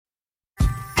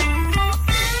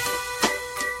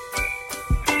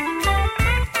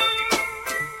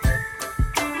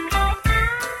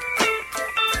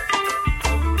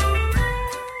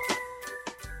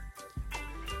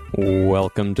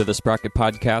Welcome to the Sprocket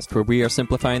Podcast, where we are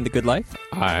simplifying the good life.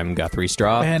 I'm Guthrie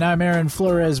Straw. And I'm Aaron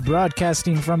Flores,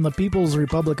 broadcasting from the People's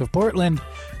Republic of Portland,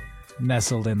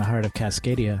 nestled in the heart of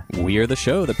Cascadia. We are the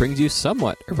show that brings you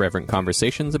somewhat irreverent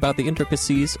conversations about the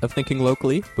intricacies of thinking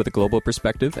locally with a global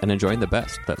perspective and enjoying the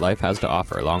best that life has to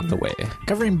offer along the way.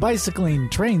 Covering bicycling,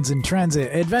 trains and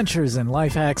transit, adventures and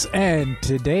life hacks, and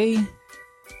today,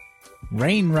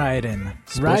 rain riding.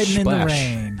 Splish, riding in the splash.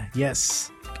 rain. Yes.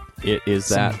 It is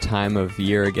that time of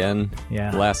year again.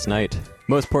 Yeah. Last night,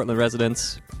 most Portland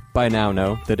residents by now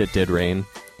know that it did rain,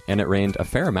 and it rained a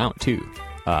fair amount too.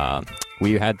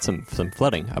 We had some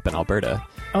flooding up in Alberta.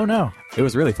 Oh, no. It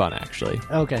was really fun, actually.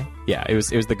 Okay. Yeah, it was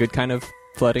the good kind of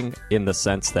flooding in the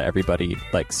sense that everybody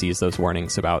sees those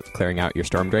warnings about clearing out your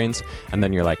storm drains, and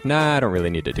then you're like, nah, I don't really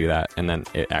need to do that, and then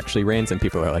it actually rains, and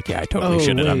people are like, yeah, I totally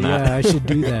should have done that. Yeah, I should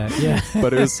do that. Yeah.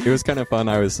 But it was kind of fun.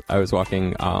 I was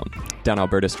walking down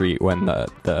Alberta Street when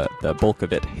the bulk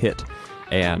of it hit,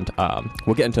 and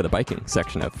we'll get into the biking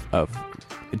section of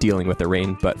dealing with the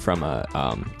rain, but from a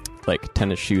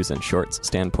tennis shoes and shorts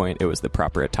standpoint, it was the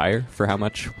proper attire for how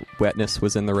much wetness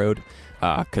was in the road,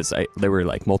 because there were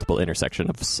multiple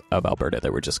intersections of Alberta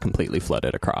that were just completely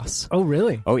flooded across. Oh,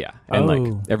 really? Oh, yeah.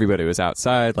 And everybody was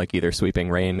outside, either sweeping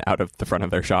rain out of the front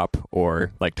of their shop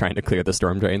or trying to clear the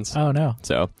storm drains. Oh, no.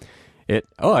 So it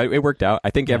worked out. I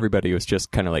think everybody was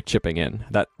just kind of chipping in.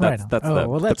 That's good.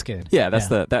 Yeah,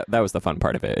 that was the fun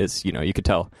part of it. Is you could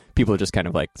tell people just kind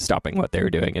of stopping what they were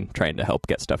doing and trying to help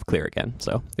get stuff clear again.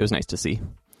 So it was nice to see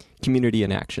community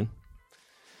in action.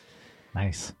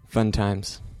 Nice. Fun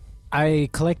times. I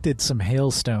collected some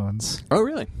hailstones. Oh,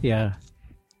 really? Yeah.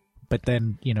 But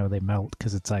then, they melt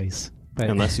because it's ice. But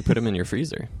Unless you put them in your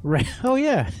freezer. Right. Oh,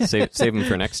 yeah. Save them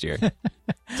for next year.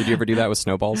 Did you ever do that with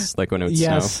snowballs? When it would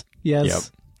snow? Yes. Yep.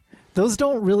 Those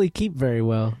don't really keep very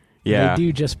well. Yeah. They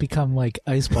do just become like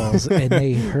ice balls, and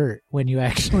they hurt when you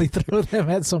actually throw them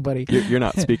at somebody. You're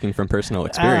not speaking from personal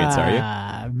experience,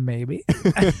 are you? Maybe.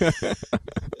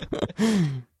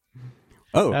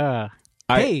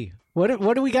 Hey,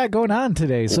 what do we got going on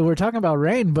today? So we're talking about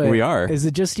rain, but we are. Is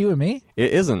it just you and me?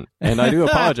 It isn't, and I do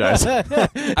apologize.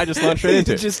 I just launched right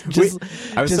into it.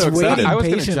 I was so excited. I was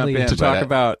going to jump in to talk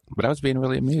about, but I was being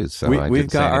really amused. So we've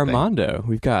got Armando.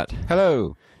 We've got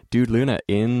hello, Dude Luna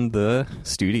in the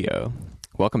studio.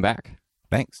 Welcome back.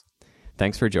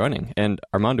 Thanks for joining. And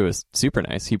Armando is super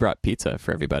nice. He brought pizza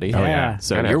for everybody. Oh, yeah.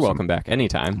 So you're welcome back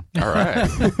anytime. All right.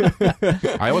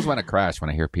 I always want to crash when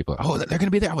I hear people, they're going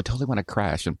to be there. I would totally want to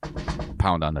crash and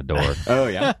pound on the door. Oh,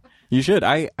 yeah. You should.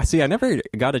 I never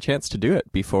got a chance to do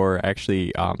it before I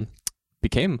actually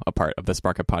became a part of the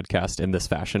Sprocket podcast in this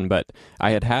fashion, but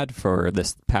I had for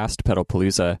this past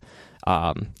Pedalpalooza,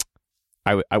 I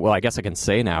guess I can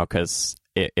say now because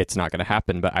it's not going to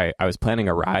happen, but I was planning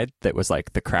a ride that was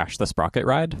the Crash the Sprocket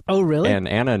ride. Oh, really? And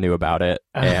Anna knew about it,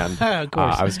 and of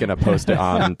course. I was going to post it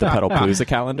on the Pedalpalooza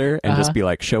calendar and just be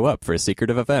show up for a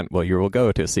secretive event. Well, you will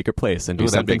go to a secret place and do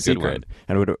something secret.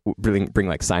 And it would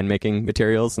bring sign making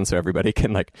materials, and so everybody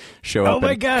can show up. Oh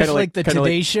my gosh, the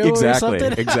Today Show exactly, or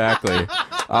something? Exactly.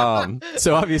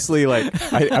 So obviously,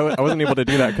 I wasn't able to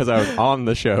do that because I was on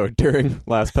the show during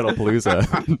last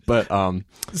Pedalpalooza. But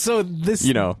so this,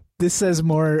 this says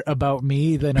more about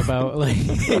me than about the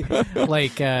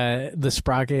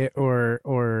Sprocket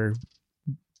or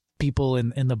people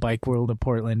in the bike world of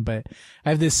Portland, but I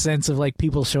have this sense of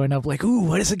people showing up ooh,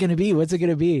 what is it going to be? What's it going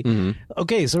to be? Mm-hmm.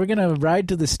 Okay, so we're going to ride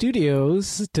to the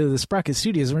studios, to the Sprocket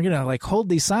Studios, and we're going to hold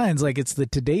these signs like it's the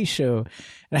Today Show.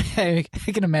 And I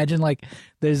can imagine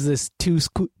there's this too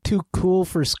cool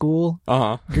for school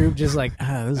group just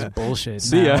this is bullshit.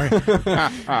 See ya.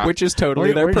 Which is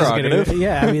totally their prerogative.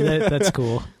 I mean, that's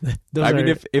cool.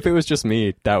 If it was just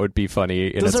me, that would be funny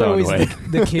in its own way.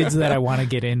 The kids that I want to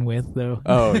get in with, though.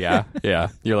 Oh, yeah.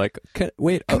 You're like,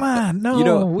 wait. Come on,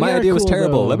 no. My idea was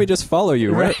terrible. Though. Let me just follow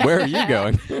you. Where are you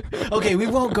going? Okay, we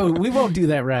won't go. We won't do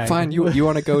that ride. Fine. You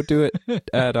want to go do it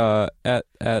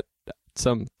at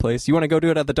some place? You want to go do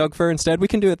it at the Doug Fir instead? We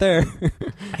can do it there.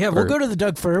 Yeah, we'll go to the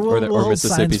Doug Fir. We'll or hold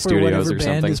Mississippi signs Studios for or band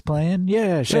something. Is playing.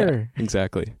 Yeah, sure. Yeah,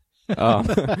 exactly.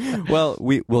 Well,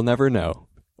 we'll never know,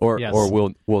 or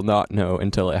we'll not know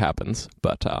until it happens.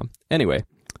 But anyway,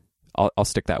 I'll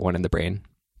stick that one in the brain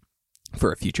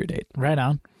for a future date. Right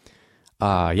on.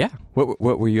 Yeah. What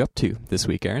were you up to this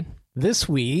week, Aaron? This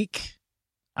week,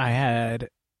 I had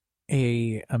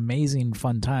a amazing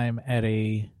fun time at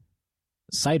a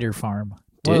cider farm.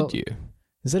 Did you?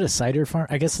 Is it a cider farm?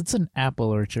 I guess it's an apple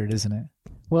orchard, isn't it?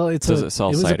 Well, it was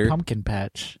cider? a pumpkin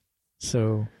patch.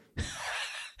 So,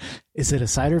 is it a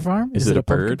cider farm? Is it a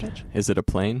bird? Patch? Is it a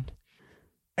plane?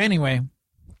 Anyway,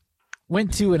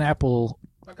 went to an apple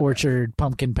Orchard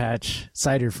Pumpkin Patch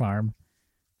Cider Farm.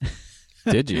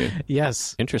 Did you?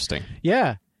 Yes. Interesting.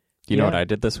 Yeah. You know what I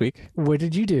did this week? What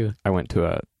did you do? I went to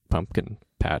a pumpkin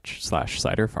patch /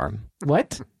 cider farm.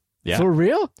 What? Yeah. For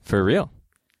real? For real.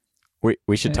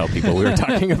 We should tell people we were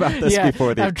talking about this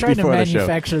before the I'm trying to before the show.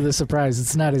 manufacture the surprise.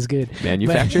 It's not as good.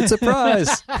 Manufactured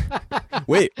surprise.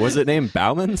 Wait, was it named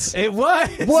Bauman's? It was.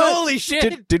 What? Holy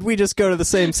shit. Did we just go to the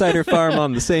same cider farm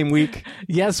on the same week?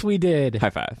 Yes, we did.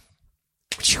 High five.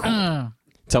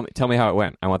 Tell me how it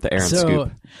went. I want the Aaron so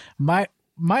scoop.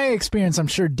 my experience, I'm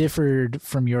sure, differed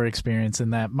from your experience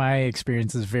in that my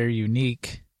experience is very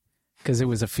unique because it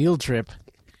was a field trip.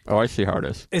 Oh, I see how it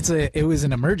is. It was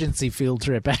an emergency field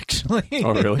trip, actually.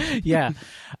 Oh, really? Yeah.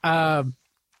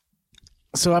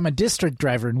 So I'm a district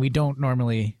driver, and we don't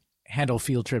normally handle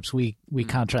field trips. We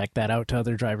contract that out to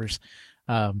other drivers.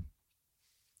 But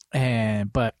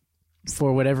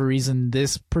for whatever reason,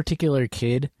 this particular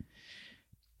kid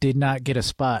did not get a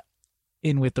spot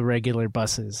in with the regular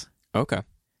buses. Okay.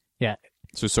 Yeah.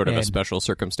 So sort of a special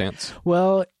circumstance.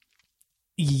 Well,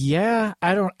 yeah,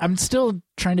 I'm still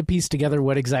trying to piece together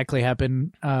what exactly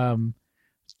happened. To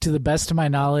the best of my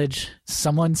knowledge,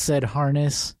 someone said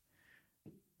harness,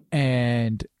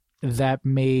 and that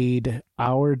made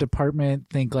our department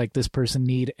think like this person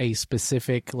need a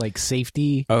specific like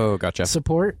safety gotcha.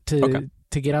 support to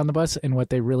get on the bus, and what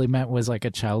they really meant was like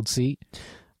a child seat.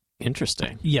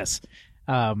 Interesting. Yes.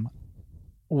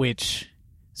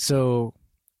 So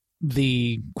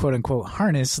the quote unquote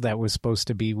harness that was supposed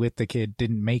to be with the kid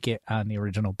didn't make it on the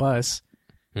original bus.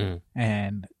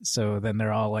 And so then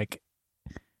they're all like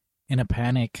in a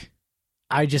panic.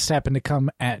 I just happened to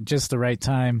come at just the right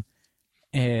time,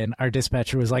 and our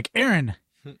dispatcher was like, "Aaron,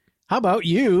 how about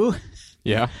you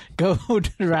Yeah. go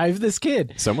drive this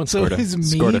kid?" Someone So scored it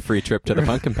was a free trip to the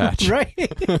pumpkin patch. Right.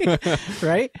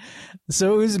 Right.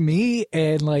 So it was me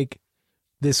and like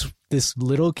this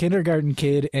little kindergarten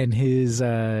kid and his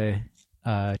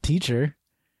teacher,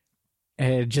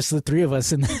 and just the three of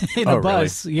us in a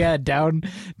bus. Really? Yeah, down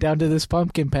to this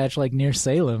pumpkin patch like near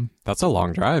Salem. That's a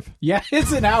long drive. Yeah,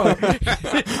 it's an hour.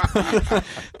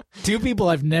 Two people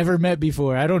I've never met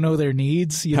before. I don't know their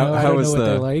needs. I don't know what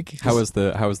they're like. How was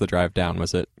the drive down?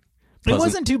 Was it pleasant? It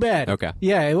wasn't too bad. Okay.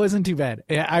 Yeah, it wasn't too bad.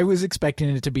 I was expecting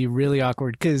it to be really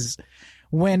awkward because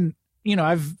when,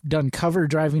 I've done cover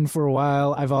driving for a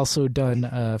while. I've also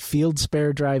done field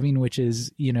spare driving, which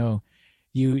is, you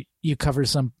cover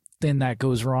something that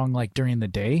goes wrong like during the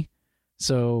day.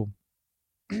 So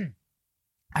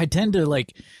I tend to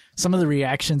like some of the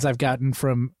reactions I've gotten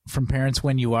from parents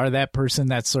when you are that person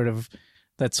that's sort of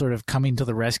coming to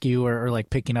the rescue or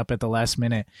like picking up at the last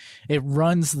minute. It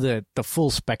runs the full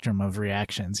spectrum of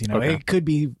reactions. Okay. It could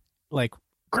be like,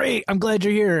 "Great, I'm glad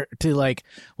you're here," to like,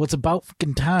 "What's about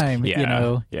fucking time?"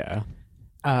 Yeah.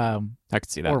 I could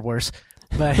see that. Or worse,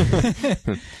 but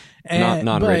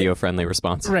non-radio friendly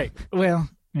response. Right. Well,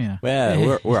 yeah.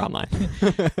 Well, we're online.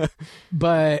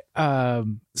 But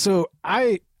so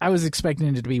I was expecting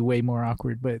it to be way more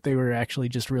awkward, but they were actually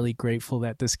just really grateful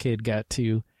that this kid got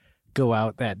to go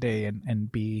out that day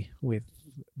and be with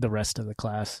the rest of the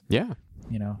class. Yeah.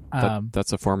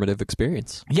 That's a formative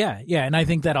experience. Yeah, and I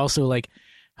think that also like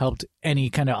helped any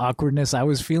kind of awkwardness I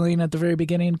was feeling at the very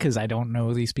beginning, because I don't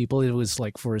know these people. It was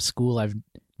like for a school I've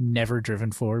never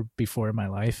driven for before in my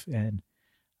life, and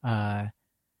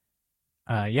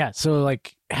so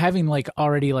like having like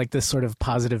already like this sort of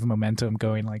positive momentum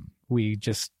going, like we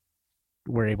just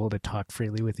were able to talk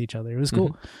freely with each other. It was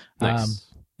cool. Nice.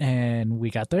 And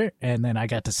we got there, and then I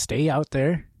got to stay out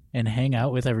there and hang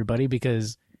out with everybody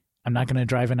because I'm not going to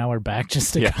drive an hour back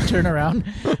just to turn around.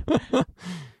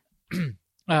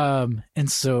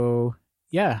 And so,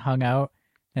 hung out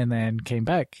and then came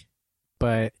back,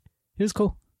 but it was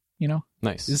cool.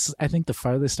 Nice. This is, I think, the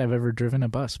farthest I've ever driven a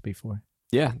bus before.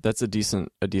 Yeah, that's a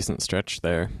decent stretch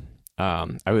there.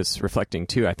 I was reflecting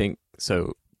too. I think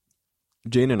so.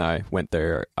 Jane and I went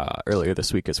there earlier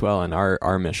this week as well, and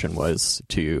our mission was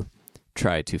to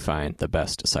try to find the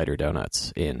best cider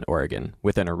donuts in Oregon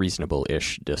within a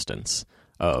reasonable-ish distance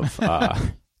of.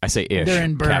 I say ish. They're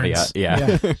in Burns. Caveat,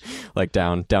 yeah. Like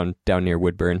down near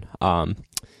Woodburn. And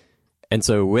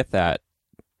so with that,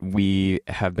 we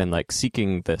have been like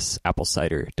seeking this apple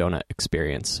cider donut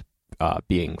experience,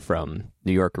 being from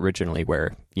New York originally,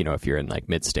 where if you're in like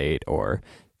mid-state or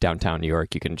downtown New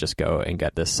York, you can just go and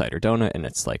get this cider donut, and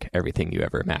it's like everything you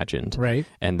ever imagined. Right.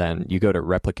 And then you go to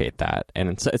replicate that, and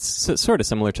it's sort of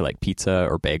similar to like pizza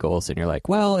or bagels, and you're like,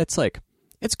 well, it's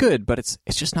good, but it's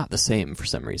just not the same for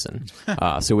some reason.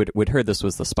 So we'd heard this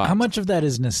was the spot. How much of that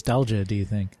is nostalgia, do you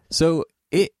think? So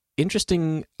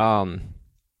interesting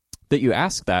that you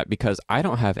ask that because I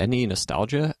don't have any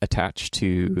nostalgia attached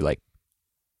to like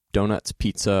donuts,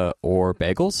 pizza, or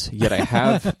bagels. Yet I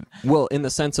have, well, in the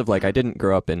sense of like I didn't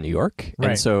grow up in New York, Right.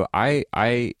 and so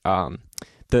I'd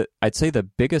say the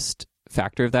biggest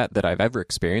factor of that I've ever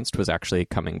experienced was actually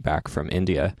coming back from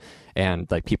India, and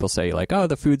like people say like, oh,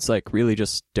 the food's like really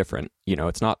just different. You know,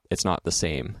 it's not the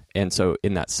same. And so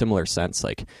in that similar sense,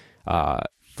 like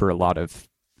for a lot of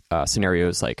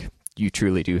scenarios, like you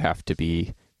truly do have to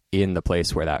be in the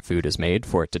place where that food is made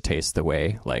for it to taste the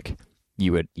way like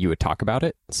you would talk about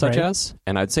it, such Right. as.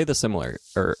 And I'd say the similar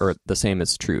or the same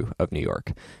is true of New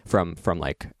York from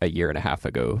like a year and a half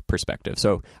ago perspective.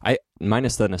 So I,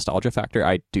 minus the nostalgia factor,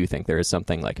 I do think there is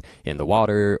something like in the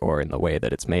water or in the way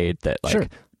that it's made that like Sure.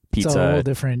 pizza. It's a whole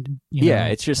different.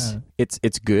 It's just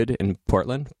it's good in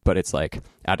Portland, but it's like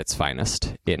at its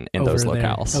finest in those over there.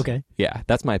 locales. Okay. Yeah,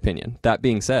 that's my opinion. That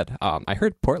being said, I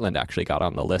heard Portland actually got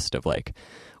on the list of like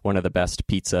one of the best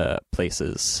pizza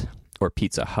places or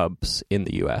pizza hubs in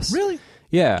the U.S. Really?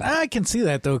 Yeah. I can see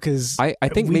that though, because I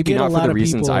think maybe not for the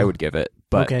reasons I would give it,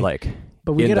 but Okay. like,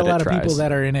 but we in get a that it lot of people tries.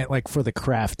 that are in it like for the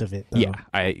craft of it. Though.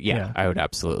 Yeah, I would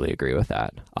absolutely agree with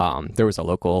that. There was a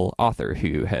local author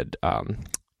who had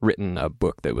written a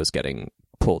book that was getting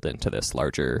pulled into this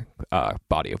larger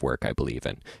body of work, I believe,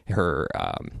 and her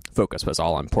focus was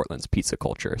all on Portland's pizza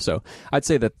culture. So I'd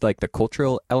say that like the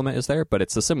cultural element is there, but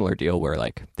it's a similar deal where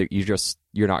like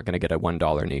you're not going to get a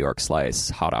 $1 New York slice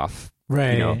hot off,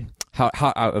 Right. you know,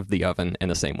 hot out of the oven in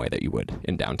the same way that you would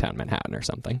in downtown Manhattan or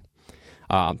something.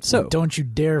 So Don't you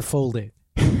dare fold it.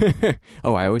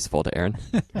 oh, I always fold it, Aaron.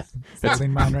 It's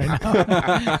in mine right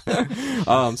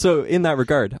now. So in that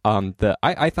regard,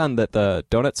 I found that the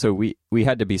donuts. So we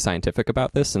had to be scientific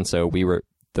about this, and so we were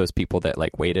those people that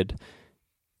like waited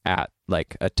at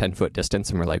like a 10-foot distance,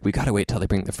 and we're like, we gotta wait till they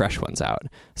bring the fresh ones out.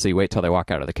 So you wait till they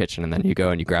walk out of the kitchen, and then you go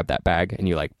and you grab that bag and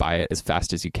you like buy it as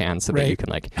fast as you can, so that Right. you can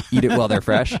like eat it while they're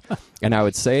fresh. And I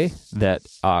would say that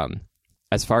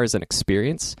as far as an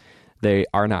experience, they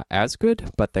are not as good,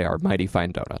 but they are mighty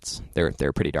fine donuts. They're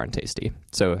pretty darn tasty.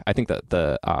 So I think that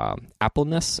the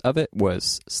appleness of it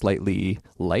was slightly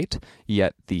light,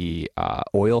 yet the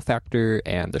oil factor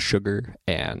and the sugar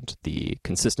and the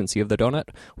consistency of the donut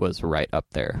was right up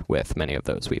there with many of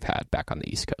those we've had back on the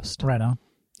East Coast. Right on.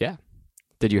 Yeah.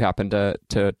 Did you happen to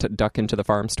duck into the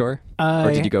farm store,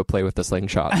 or did you go play with the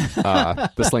slingshot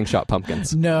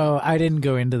pumpkins? No, I didn't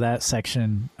go into that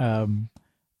section.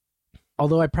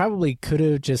 Although I probably could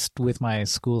have just with my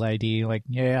school ID, like,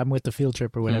 yeah, I'm with the field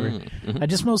trip or whatever. Mm-hmm. I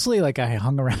just mostly, like, I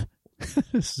hung around.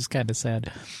 This is kind of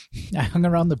sad. I hung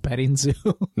around the petting zoo.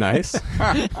 Nice.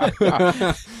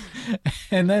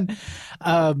 And then,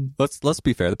 Let's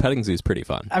be fair. The petting zoo is pretty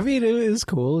fun. I mean, it was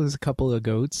cool. There's a couple of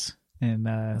goats and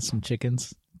some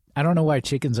chickens. I don't know why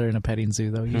chickens are in a petting zoo,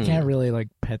 though. You can't really, like,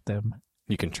 pet them.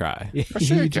 You can try. For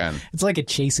sure you can. It's like a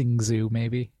chasing zoo,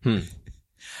 maybe.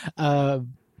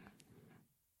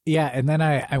 Yeah, and then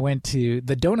I went to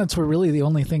the donuts were really the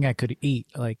only thing I could eat.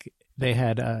 Like they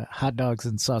had hot dogs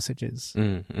and sausages.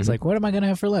 Mm-hmm. It's like, what am I gonna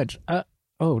have for lunch?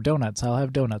 Donuts. I'll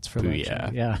have donuts for lunch.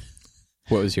 Yeah.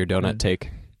 What was your donut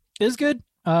take? It was good.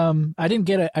 I didn't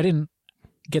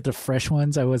get the fresh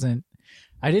ones.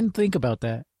 I didn't think about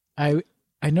that.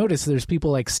 I noticed there's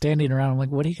people like standing around. I'm like,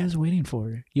 what are you guys waiting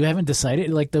for? You haven't decided?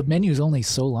 Like the menu's only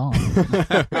so long.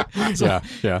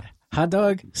 Yeah. Hot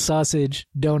dog, sausage,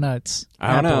 donuts.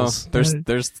 I don't apples. know.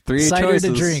 There's three cider choices.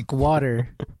 to drink, water,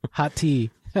 hot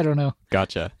tea. I don't know.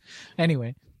 Gotcha.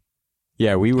 Anyway,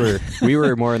 Yeah, we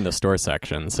were more in the store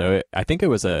section. So I think it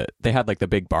was they had like the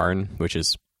big barn, which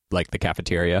is like the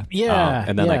cafeteria. Yeah,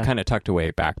 and then yeah. like kind of tucked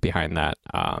away back behind that,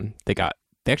 they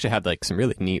actually had like some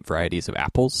really neat varieties of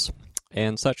apples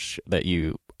and such that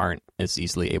you aren't as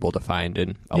easily able to find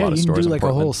in a lot of you stores can do in like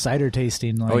Portland. a whole cider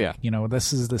tasting. Like, Oh, yeah.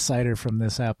 This is the cider from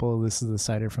this apple. This is the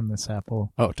cider from this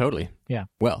apple. Oh, totally. Yeah.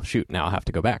 Well, shoot, now I'll have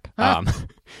to go back. Ah.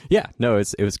 Yeah, no,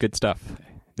 it was good stuff.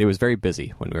 It was very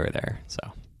busy when we were there. So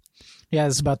Yeah,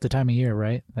 it's about the time of year,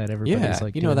 right? That everybody's yeah,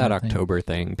 like you know doing that thing October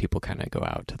thing. People kind of go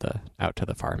out to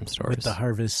the farm stores with the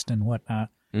harvest and whatnot.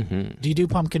 Mm-hmm. Do you do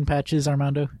pumpkin patches,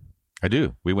 Armando? I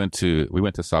do. We went to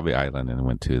Sauvie Island and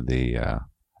went to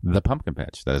the pumpkin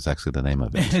patch. That is actually the name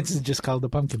of it. It's just called the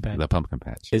pumpkin patch. The pumpkin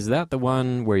patch. Is that the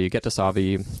one where you get to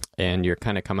Sauvie and you're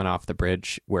kind of coming off the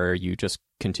bridge where you just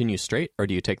continue straight, or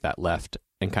do you take that left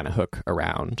and kind of hook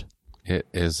around? It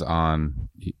is on,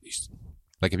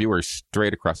 like if you were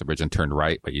straight across the bridge and turned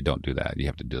right, but you don't do that. You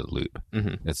have to do the loop.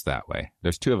 Mm-hmm. It's that way.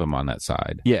 There's two of them on that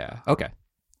side. Yeah. Okay.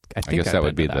 I think guess I've that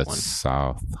would been be to the one.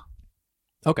 south.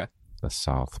 Okay. The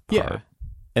south part. Yeah.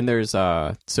 And there's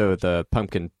so the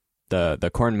pumpkin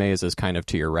The corn maze is kind of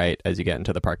to your right as you get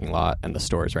into the parking lot, and the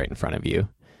store is right in front of you.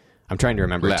 I'm trying to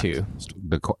remember Left. too.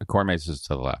 The corn maze is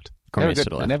to the left. Corn maze to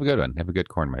the left. They have a good one. They have a good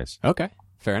corn maze. Okay,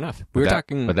 fair enough. We were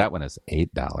talking, but that one is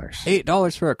 $8.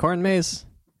 $8 for a corn maze.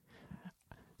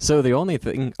 So the only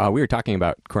thing we were talking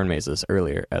about corn mazes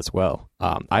earlier as well.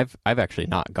 I've actually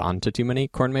not gone to too many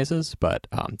corn mazes, but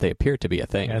they appear to be a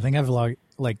thing. Yeah, I think I've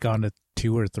gone to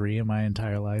 2 or 3 in my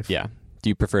entire life. Yeah. Do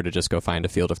you prefer to just go find a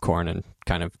field of corn and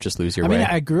kind of just lose your way? I mean,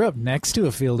 I grew up next to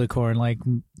a field of corn. Like,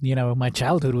 my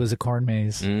childhood was a corn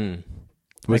maze. Did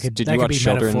you watch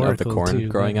Children of the Corn too,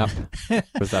 growing up?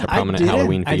 Was that a prominent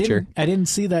Halloween feature? I didn't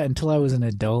see that until I was an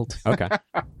adult. Okay.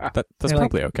 That's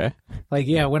probably okay. Like,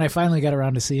 yeah, when I finally got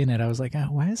around to seeing it, I was like, oh,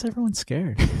 why is everyone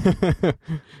scared?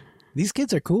 These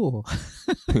kids are cool.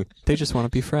 They just want to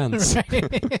be friends.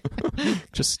 Right?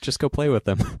 Just go play with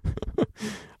them.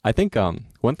 I think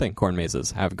one thing corn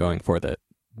mazes have going for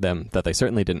them that they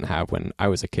certainly didn't have when I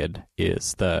was a kid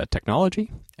is the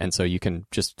technology. And so you can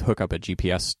just hook up a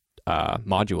GPS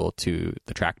module to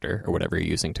the tractor or whatever you're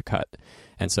using to cut.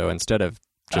 And so instead of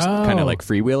just kind of like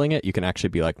freewheeling it, you can actually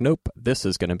be like, nope, this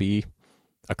is going to be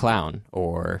a clown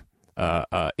or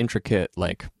intricate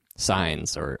like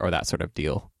signs or that sort of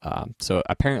deal. So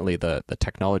apparently the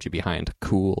technology behind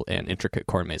cool and intricate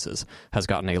corn mazes has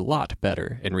gotten a lot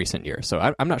better in recent years.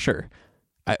 So I'm not sure.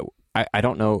 I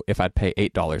don't know if I'd pay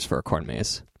 $8 for a corn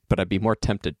maze, but I'd be more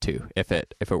tempted to if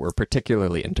it were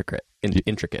particularly intricate.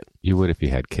 You would if you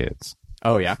had kids.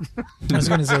 Oh yeah. I was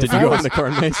going to say, Did you go on the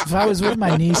corn maze? if I was with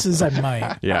my nieces, I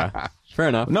might. Yeah. Fair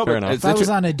enough. No, fair but enough. If I was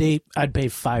on a date, I'd pay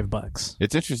 $5.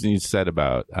 It's interesting you said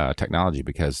about technology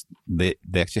because they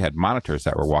actually had monitors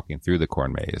that were walking through the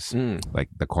corn maze, like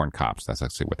the corn cops. That's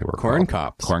actually what they were Corn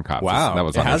called. cops. Corn cops. Wow. That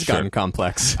was it on has their gotten shirt.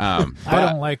 complex. I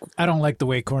don't like the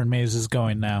way corn maze is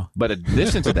going now. But in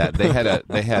addition to that, they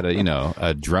had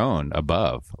a drone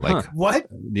above. Like What?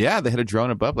 Yeah, they had a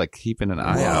drone above, like keeping an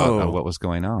eye out on what was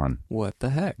going on. What the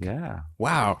heck? Yeah.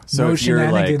 Wow. So No if you're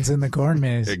like, shenanigans in the corn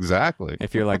maze. Exactly.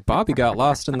 if you're like, Bobby got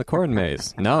lost in the corn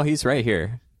maze. No, he's right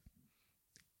here.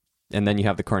 And then you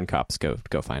have the corn cops go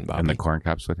find Bobby. And the corn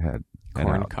cops would head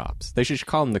corn out. cops. They should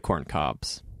call them the corn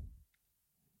cobs.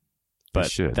 But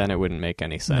should. then it wouldn't make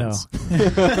any sense.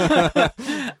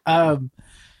 I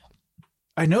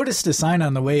noticed a sign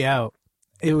on the way out.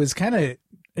 It was kind of a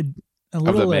Of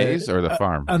little the maze or the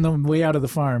farm? on the way out of the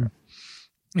farm.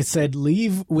 It said,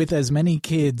 "Leave with as many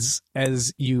kids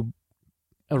as you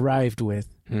arrived with."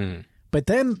 But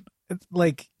then,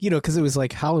 like, because it was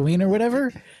like Halloween or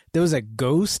whatever, there was a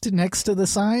ghost next to the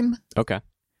sign. Okay.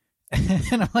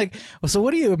 And I'm like, well, so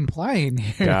what are you implying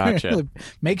here? Gotcha. Like,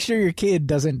 make sure your kid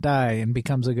doesn't die and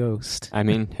becomes a ghost. I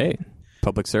mean, hey,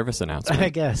 public service announcement. I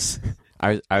guess.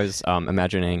 I was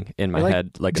imagining in my Like,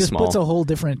 head like a just small. puts a whole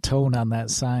different tone on that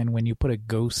sign when you put a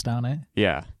ghost on it.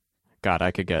 Yeah. God,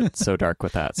 I could get so dark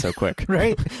with that so quick.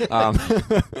 Right?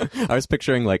 I was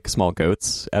picturing like small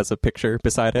goats as a picture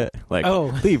beside it. Like,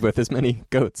 leave with as many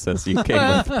goats as you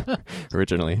came with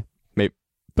originally. Maybe,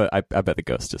 but I bet the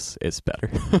ghost is better.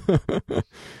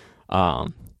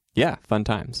 Yeah, fun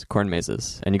times, corn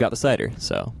mazes, and you got the cider,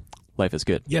 so life is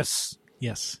good. Yes.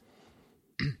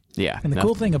 Yeah. And the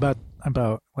cool thing about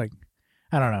like,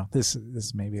 I don't know, this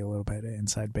is maybe a little bit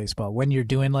inside baseball. When you're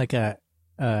doing like a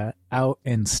out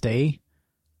and stay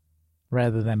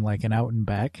rather than like an out and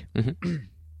back,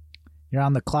 you're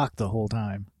on the clock the whole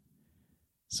time.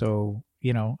 So,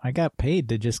 I got paid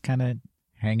to just kind of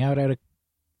hang out at a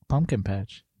pumpkin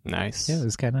patch. Nice. Yeah, it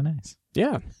was kind of nice.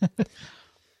 Yeah.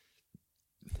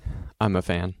 I'm a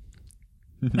fan.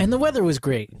 And the weather was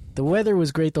great. The weather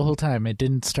was great the whole time. It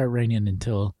didn't start raining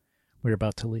until we were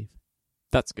about to leave.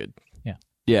 That's good. Yeah.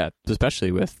 Yeah,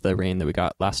 especially with the rain that we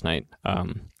got last night.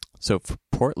 So for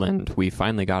Portland, we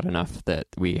finally got enough that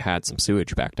we had some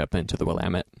sewage backed up into the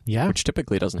Willamette. Yeah. Which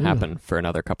typically doesn't happen for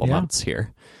another couple months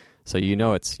here. So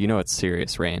it's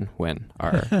serious rain when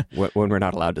when we're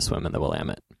not allowed to swim in the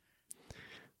Willamette.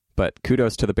 But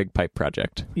kudos to the Big Pipe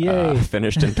project. Yay.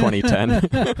 Finished in 2010.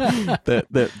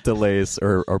 that delays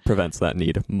or prevents that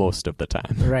need most of the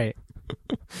time. Right.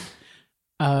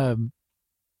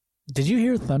 Did you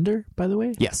hear thunder, by the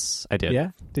way? Yes, I did.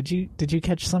 Yeah. Did you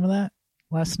catch some of that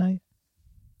last night?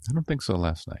 I don't think so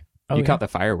last night. You caught the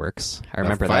fireworks. I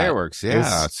remember that. Fireworks,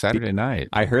 yeah. Saturday night.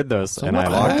 I heard those, So and what I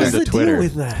the logged hell is into the Twitter. deal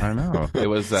with that? I know. It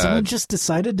was Someone just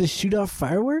decided to shoot off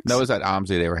fireworks? that was at OMSI.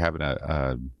 They were having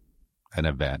an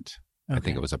event. Okay. I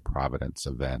think it was a Providence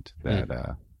event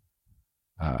that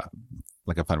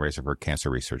like a fundraiser for cancer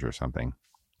research or something.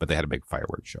 But they had a big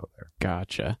fireworks show there.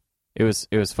 Gotcha. It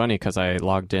was funny because I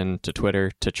logged in to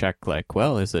Twitter to check, like,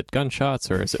 well, is it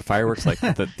gunshots or is it fireworks? Like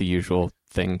the usual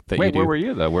thing that you do. Where were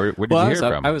you, though? Where did you hear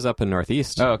from? I was up in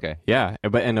Northeast. Oh, okay. Yeah,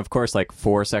 and of course, like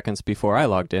 4 seconds before I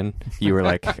logged in, you were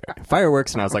like,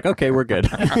 fireworks, and I was like, okay, we're good.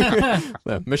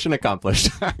 Mission accomplished.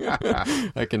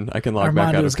 I can log back out of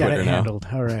Armando's got Twitter it now. handled.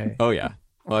 All right. Oh yeah.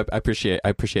 Well, I appreciate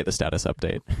the status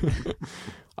update.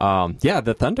 Yeah,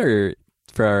 the thunder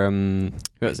from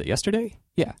what was it, yesterday?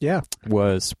 Yeah,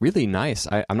 was really nice.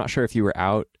 I'm not sure if you were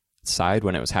outside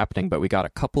when it was happening, but we got a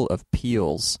couple of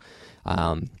peals,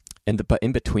 but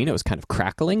in between it was kind of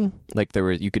crackling. Like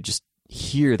you could just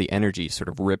hear the energy sort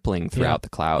of rippling throughout the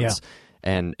clouds,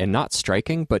 and not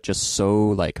striking, but just so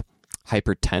like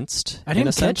hyper tensed. I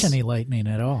didn't catch any lightning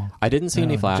at all. I didn't see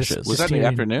any flashes. Was that in the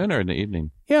afternoon or in the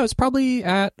evening? Yeah, it was probably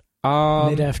at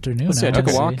mid-afternoon. Let's see, I took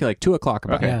a walk like 2:00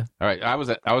 about. Okay. Yeah. All right. I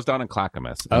was down in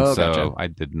Clackamas, and so gotcha. I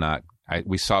did not.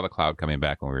 We saw the cloud coming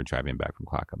back when we were driving back from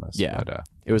Clackamas. Yeah, but,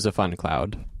 it was a fun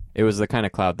cloud. It was the kind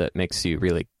of cloud that makes you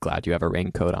really glad you have a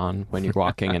raincoat on when you're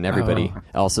walking, and everybody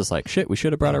else is like, "Shit, we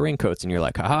should have brought our raincoats," and you're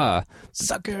like, "Haha,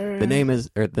 sucker!" The name of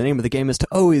the game is to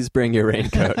always bring your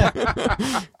raincoat,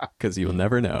 because you will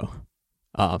never know.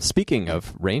 Speaking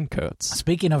of raincoats,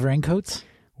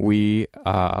 we're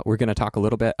going to talk a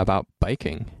little bit about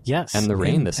biking. Yes, and the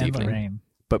rain this evening. The rain.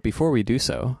 But before we do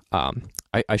so,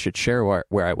 I should share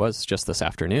where I was just this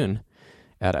afternoon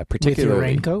at a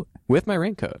particular with my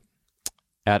raincoat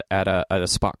at a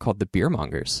spot called the Beer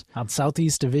Mongers on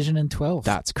Southeast Division and 12.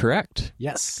 That's correct.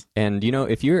 Yes. And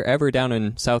if you're ever down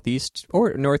in Southeast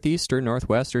or Northeast or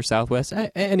Northwest or Southwest,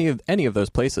 any of those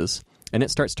places, and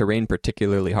it starts to rain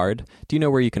particularly hard, do you know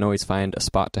where you can always find a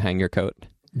spot to hang your coat?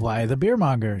 Why, the Beer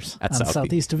Mongers at on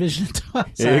Southeast Division 12.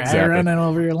 Sorry, exactly. I'm running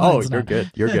over your lines. Oh,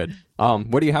 you're good.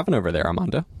 What are you having over there,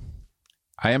 Armando?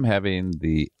 I am having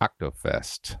the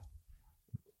Oktoberfest.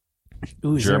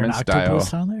 Ooh, is German there an octopus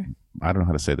style. on there? I don't know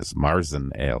how to say this. Marzen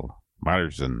ale.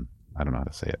 Marzen. I don't know how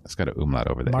to say it. It's got an umlaut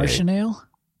over the Martian ale?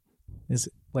 Is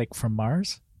it like from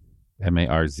Mars?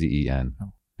 Marzen.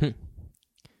 Oh.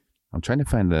 I'm trying to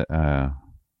find the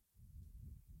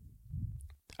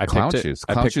Clown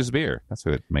Shoes beer. That's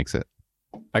what makes it.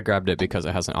 I grabbed it because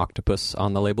it has an octopus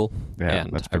on the label,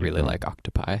 and I really like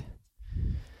octopi.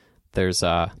 There's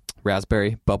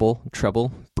Raspberry Bubble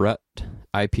Treble Brut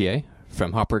IPA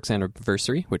from Hopworks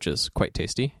Anniversary, which is quite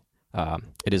tasty.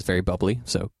 It is very bubbly,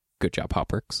 so good job,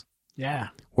 Hopworks. Yeah.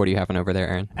 What are you having over there,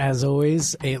 Aaron? As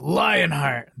always, a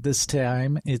Lionheart. This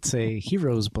time, it's a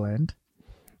Heroes blend.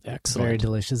 Excellent. Very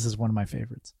delicious. This is one of my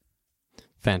favorites.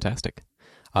 Fantastic.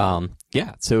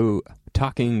 Yeah, so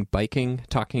talking biking,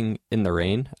 talking in the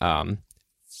rain.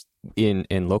 In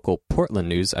local Portland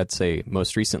news, I'd say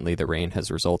most recently the rain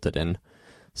has resulted in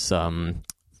some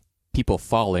people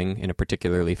falling in a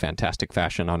particularly fantastic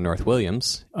fashion on North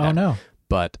Williams. Oh, no.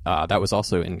 But that was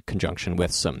also in conjunction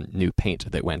with some new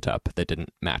paint that went up that didn't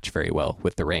match very well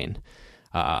with the rain.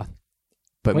 But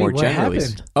wait, more what generally,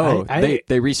 happened?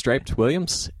 They restriped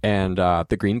Williams, and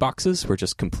the green boxes were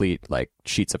just complete like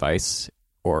sheets of ice,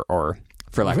 or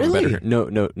for lack of a better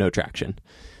term, no traction.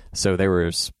 So there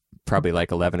was probably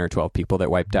like 11 or 12 people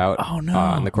that wiped out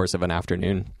in the course of an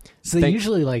afternoon. So they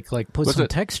usually like put some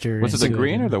texture. Was it the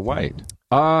green or the white?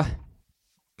 I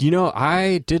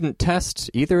didn't test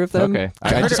either of them. Okay.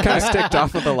 I just kind of sticked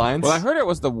off of the lines. Well, I heard it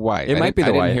was the white. It might be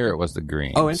the white. I didn't hear it was the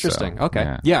green. Oh, interesting. So,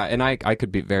 okay. Yeah, and I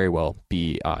could be very well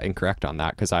be incorrect on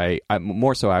that, because I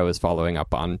more so I was following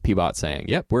up on Peabot saying,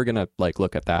 yep, we're going to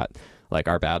look at that,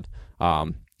 our bad.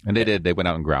 And they did. They went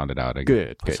out and ground it out.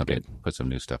 Good. Put some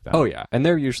new stuff down. Oh, yeah. And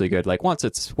they're usually good. Once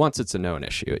it's a known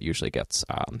issue, it usually gets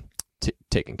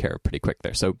taken care of pretty quick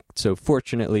there. So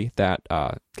fortunately, that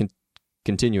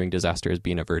continuing disaster is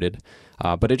being averted.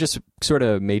 But it just sort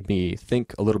of made me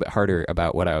think a little bit harder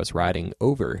about what I was riding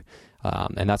over.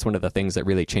 And that's one of the things that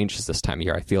really changes this time of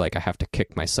year. I feel like I have to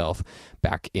kick myself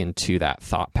back into that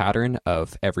thought pattern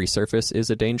of every surface is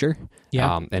a danger.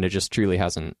 Yeah. And it just truly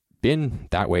hasn't been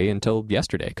that way until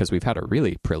yesterday, because we've had a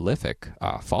really prolific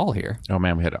fall here. Oh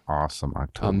man, we had an awesome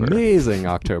October. Amazing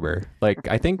October.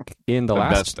 I think in the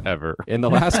last best ever. In the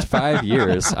last 5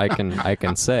 years, I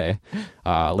can say,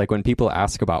 when people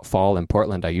ask about fall in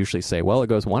Portland, I usually say, well, it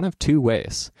goes one of two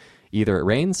ways. Either it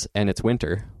rains and it's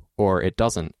winter, or it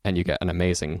doesn't and you get an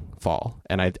amazing fall.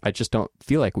 And I just don't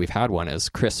feel like we've had one as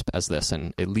crisp as this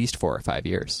in at least 4 or 5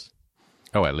 years.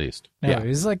 Oh, at least. Yeah, it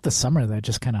was like the summer that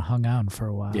just kind of hung on for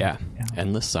a while. Yeah.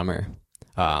 Endless summer.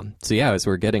 As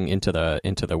we're getting into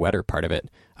the wetter part of it,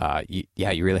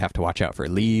 you really have to watch out for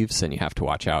leaves, and you have to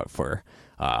watch out for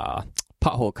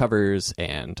pothole covers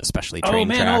and especially train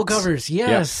tracks. manhole covers,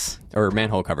 yes. Yep. Or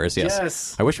manhole covers, yes.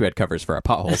 Yes. I wish we had covers for our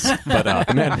potholes,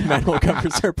 but manhole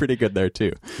covers are pretty good there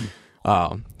too.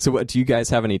 So do you guys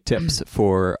have any tips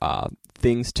for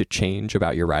things to change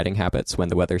about your riding habits when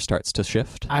the weather starts to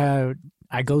shift? I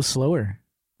go slower.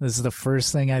 This is the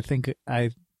first thing I think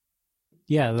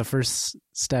the first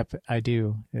step I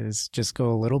do is just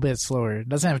go a little bit slower. It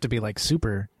doesn't have to be like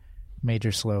super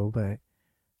major slow, but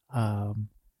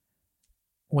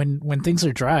when things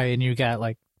are dry and you got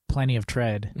like plenty of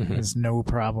tread, there's no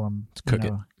problem. Cook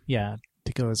it. Yeah,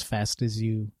 to go as fast as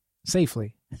you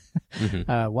safely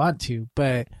want to.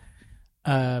 But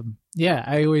I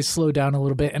always slow down a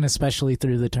little bit, and especially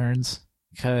through the turns,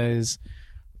 because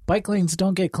bike lanes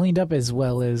don't get cleaned up as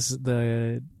well as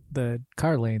the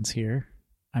car lanes here.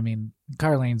 I mean,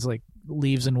 car lanes, like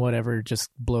leaves and whatever, just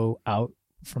blow out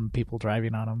from people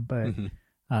driving on them, but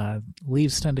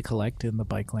leaves tend to collect in the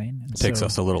bike lane. And it takes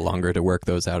us a little longer to work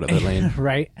those out of the lane.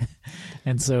 Right.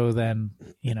 And so then,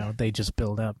 they just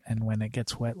build up, and when it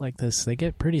gets wet like this, they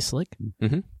get pretty slick.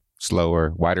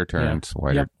 Slower, wider turns.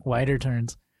 Yeah. Wider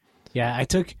turns. Yeah, I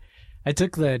took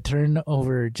the turn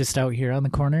over just out here on the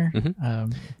corner.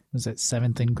 Was it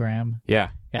 7th and Graham? Yeah,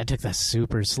 I took that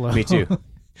super slow. Me too.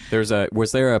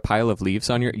 Was there a pile of leaves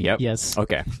on your? Yep. Yes.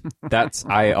 Okay.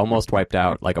 I almost wiped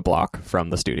out like a block from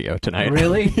the studio tonight.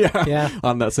 Really? Yeah.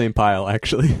 On that same pile,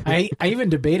 actually. I even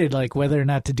debated like whether or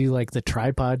not to do like the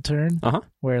tripod turn,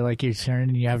 where like you turn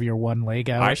and you have your one leg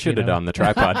out. I should have done the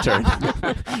tripod turn.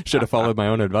 Should have followed my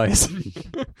own advice.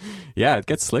 Yeah, it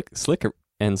gets slicker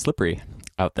and slippery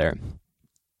out there.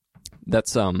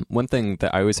 That's one thing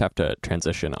that I always have to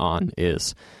transition on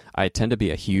is I tend to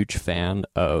be a huge fan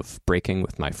of braking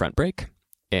with my front brake,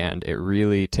 and it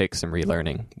really takes some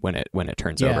relearning when it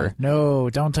turns over. No,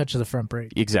 don't touch the front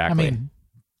brake. Exactly. I mean,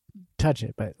 touch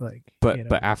it, but like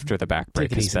but after the back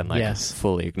brake has been like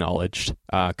fully acknowledged,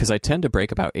 because I tend to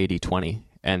brake about 80-20,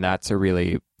 and that's a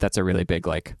really big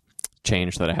like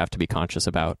change that I have to be conscious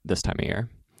about this time of year,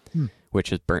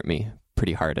 which has burnt me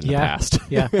pretty hard in the past.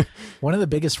 Yeah. One of the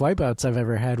biggest wipeouts I've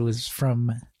ever had was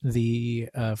from the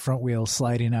front wheel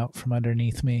sliding out from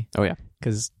underneath me. Oh, yeah.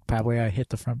 Because probably I hit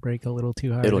the front brake a little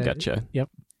too hard. It'll get you. Yep.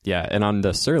 Yeah, and on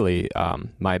the Surly,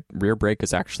 my rear brake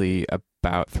is actually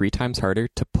about 3 times harder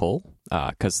to pull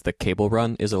because the cable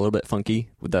run is a little bit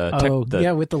funky. With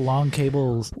with the long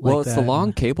cables. It's the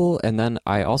long cable, and then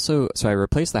I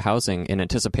replaced the housing in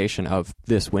anticipation of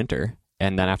this winter.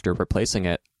 And then after replacing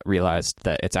it, realized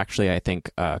that it's actually, I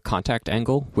think, a contact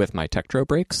angle with my Tektro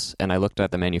brakes. And I looked at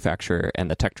the manufacturer,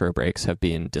 and the Tektro brakes have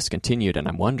been discontinued. And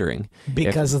I'm wondering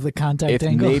because of the contact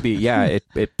angle. Maybe,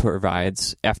 it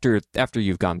provides after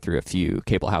you've gone through a few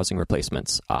cable housing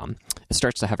replacements, it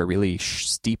starts to have a really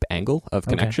steep angle of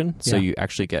connection. So you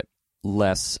actually get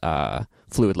less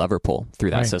fluid lever pull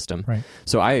through that system. Right.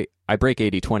 So I brake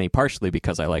 80-20 partially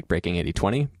because I like braking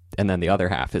 80-20. And then the other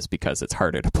half is because it's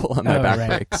harder to pull on my back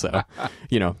brake. So,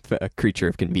 a creature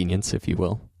of convenience, if you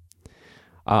will.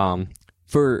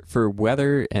 For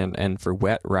weather and for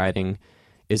wet riding,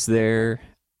 is there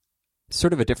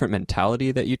sort of a different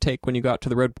mentality that you take when you go out to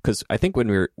the road? Because I think when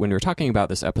we were talking about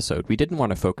this episode, we didn't want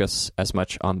to focus as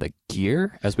much on the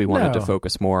gear as we wanted to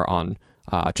focus more on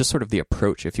just sort of the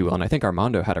approach, if you will. And I think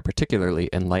Armando had a particularly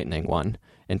enlightening one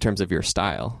in terms of your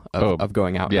style of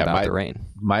going out without the rain.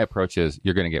 My approach is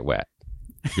you're going to get wet.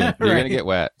 You're going to get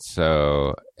wet.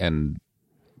 So, and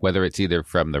whether it's either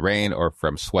from the rain or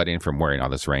from sweating from wearing all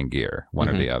this rain gear, one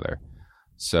or the other.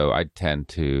 So I tend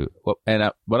to,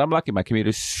 when I'm lucky, my commute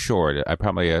is short.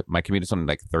 My commute is only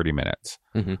like 30 minutes.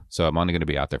 So I'm only going to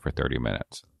be out there for 30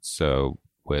 minutes. So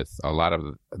with a lot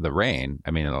of the rain,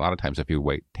 I mean, a lot of times if you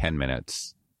wait 10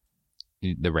 minutes,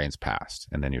 the rain's passed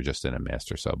and then you're just in a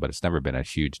mist or so, but it's never been a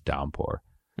huge downpour.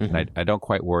 And I don't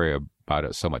quite worry about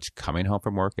it so much coming home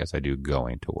from work as I do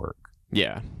going to work.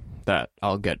 Yeah, that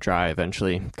I'll get dry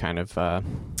eventually, kind of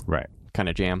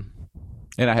jam.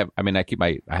 And I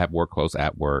have work clothes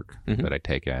at work that I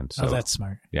take in. So that's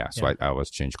smart. Yeah, so I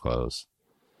always change clothes.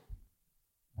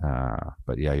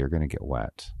 But yeah, you're going to get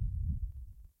wet.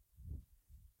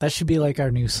 That should be like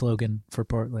our new slogan for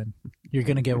Portland. You're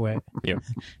going to get wet. Yep.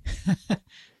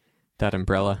 That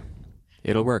umbrella,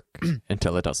 it'll work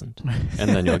until it doesn't.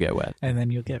 And then you'll get wet. And then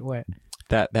you'll get wet.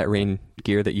 That rain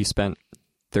gear that you spent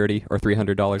 $30 or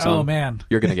 $300 on. Oh, man.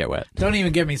 You're going to get wet. Don't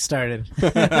even get me started.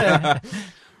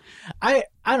 I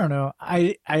don't know.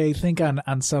 I think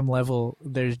on some level,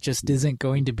 there just isn't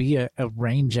going to be a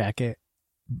rain jacket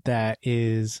that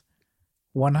is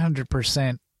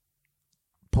 100%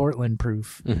 Portland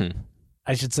proof.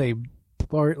 I should say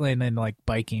Portland and like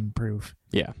biking proof.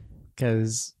 Yeah.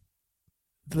 Because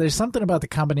there's something about the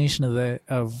combination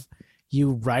of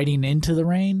you riding into the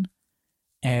rain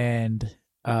and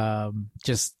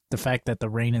just the fact that the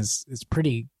rain is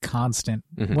pretty constant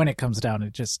when it comes down.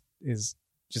 It just is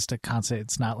just a constant.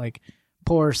 It's not like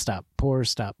pour, stop, pour,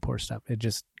 stop, pour, stop. It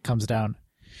just comes down.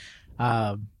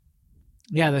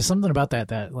 Yeah, there's something about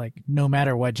that like no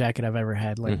matter what jacket I've ever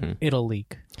had, like it'll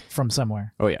leak from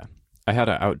somewhere. Oh yeah. I had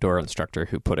an outdoor instructor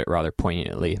who put it rather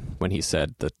poignantly when he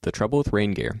said that the trouble with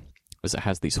rain gear is it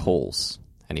has these holes,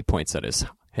 and he points at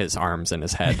his arms and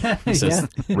his head. He says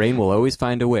rain will always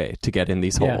find a way to get in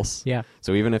these holes. Yeah.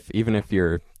 So even if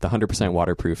you're the 100%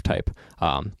 waterproof type,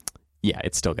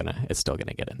 it's still gonna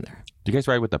get in there. Do you guys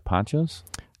ride with the ponchos?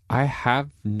 I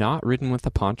have not ridden with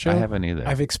a poncho. I haven't either.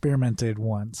 I've experimented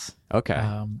once. Okay.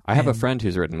 I have a friend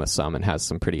who's ridden with some and has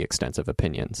some pretty extensive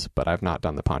opinions, but I've not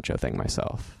done the poncho thing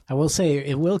myself. I will say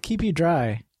it will keep you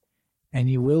dry, and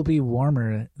you will be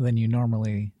warmer than you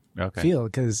normally feel,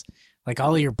 because like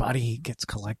all of your body heat gets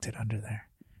collected under there.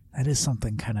 That is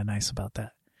something kind of nice about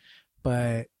that.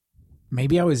 But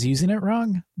maybe I was using it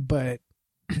wrong, but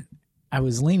I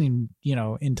was leaning,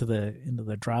 into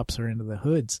the drops or into the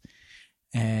hoods,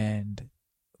 and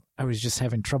I was just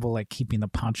having trouble like keeping the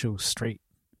poncho straight.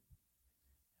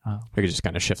 It just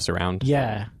kind of shifts around.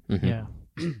 Yeah.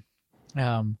 Mm-hmm.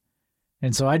 Yeah.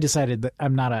 And so I decided that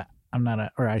I'm not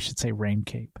a, or I should say rain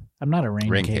cape. I'm not a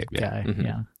rain cape guy. Mm-hmm.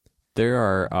 Yeah. There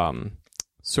are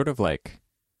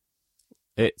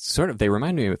they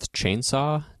remind me with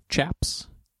chainsaw chaps.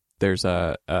 There's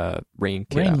a rain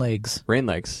legs. Rain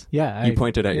legs. Yeah. You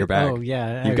pointed at your bag. Oh,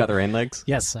 yeah. You got the rain legs?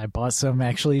 Yes, I bought some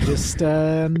actually just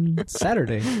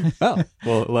Saturday. Oh,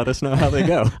 well, let us know how they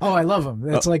go. Oh, I love them.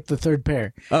 That's like the third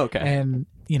pair. Oh, okay. And,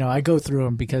 I go through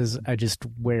them because I just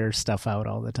wear stuff out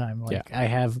all the time. Like I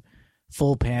have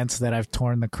full pants that I've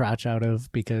torn the crotch out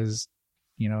of because,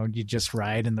 you just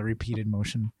ride in the repeated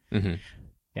motion. Mm-hmm.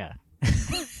 Yeah.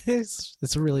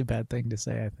 It's a really bad thing to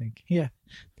say, I think. Yeah.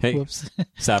 Hey, whoops.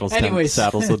 Saddles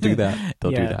will do that.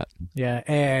 They'll do that. Yeah,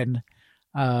 and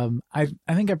I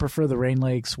think I prefer the rain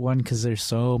legs, one because they're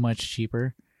so much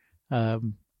cheaper,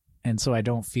 and so I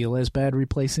don't feel as bad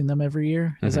replacing them every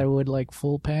year as I would like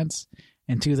full pants,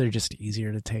 and two, they're just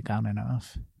easier to take on and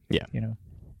off. Yeah,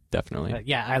 definitely.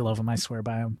 Yeah, I love them. I swear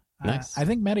by them. Nice. I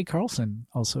think Maddie Carlson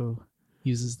also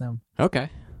uses them. Okay.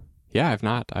 Yeah, I've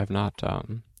not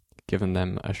given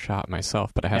them a shot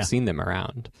myself, but I have seen them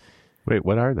around. Wait,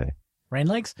 what are they? Rain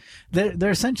legs?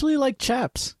 They're essentially like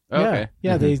chaps. Okay.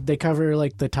 Yeah, they cover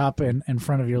like the top and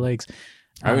front of your legs.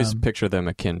 I always picture them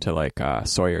akin to like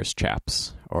Sawyer's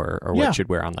chaps or what you'd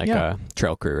wear on like a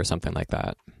trail crew or something like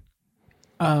that.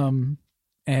 And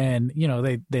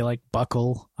they like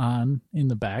buckle on in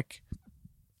the back.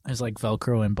 There's like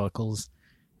Velcro and buckles.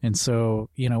 And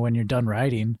so, when you're done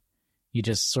riding, you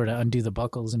just sort of undo the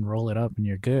buckles and roll it up and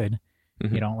you're good.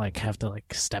 Mm-hmm. You don't like have to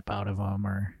like step out of them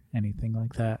or anything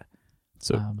like that.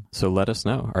 So let us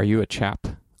know. Are you a chap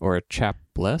or a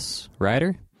chapless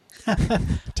rider?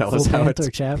 Tell us how it's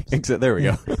chaps. There we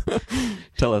go.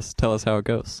 Tell us how it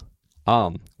goes.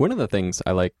 One of the things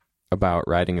I like about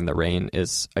riding in the rain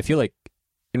is I feel like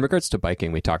in regards to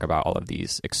biking, we talk about all of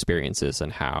these experiences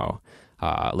and how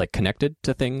like connected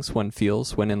to things one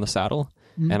feels when in the saddle.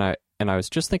 Mm-hmm. And I was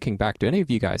just thinking back, do any of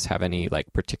you guys have any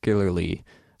like particularly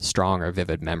strong or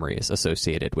vivid memories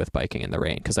associated with biking in the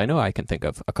rain? Because I know I can think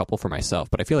of a couple for myself,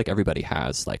 but I feel like everybody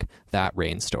has like that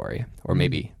rain story or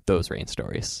maybe those rain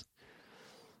stories.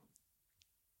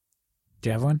 Do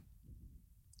you have one?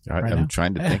 I'm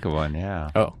trying to think of one,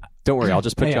 yeah. Oh, don't worry. I'll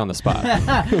just put you on the spot.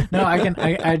 No, I can.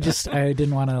 I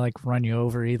didn't want to like run you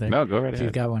over either. No, go right ahead. If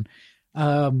you've got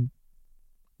one.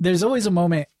 There's always a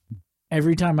moment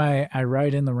every time I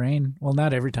ride in the rain. Well,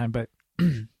 not every time, but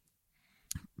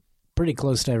pretty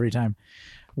close to every time,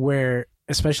 where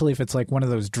especially if it's like one of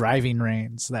those driving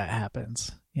rains that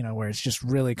happens, where it's just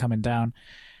really coming down,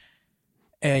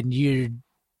 and you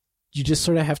just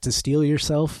sort of have to steel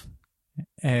yourself.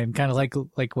 And kind of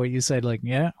like what you said, like,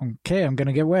 yeah, okay, I'm going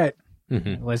to get wet.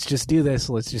 Mm-hmm. Let's just do this.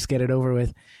 Let's just get it over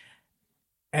with.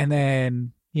 And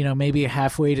then, maybe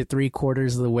halfway to 3/4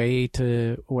 of the way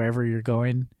to wherever you're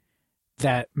going,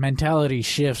 that mentality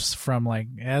shifts from like,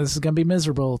 yeah, this is going to be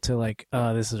miserable to like,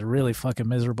 oh, this is really fucking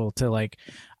miserable to like,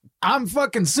 I'm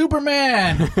fucking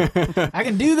Superman. I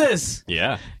can do this.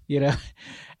 Yeah.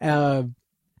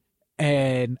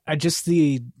 And I just,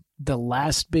 the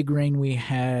last big rain we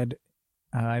had,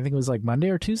 I think it was like Monday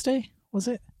or Tuesday, was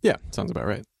it? Yeah, sounds about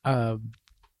right.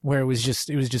 Where it was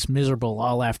just miserable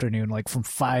all afternoon, like from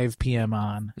 5 p.m.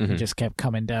 on. It just kept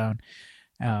coming down.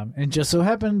 And just so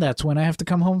happened that's when I have to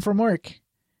come home from work.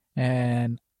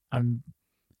 And I'm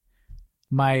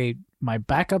my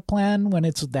backup plan when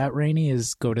it's that rainy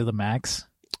is go to the max.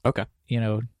 Okay.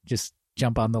 Just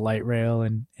jump on the light rail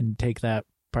and take that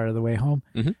part of the way home.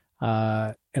 Mm-hmm.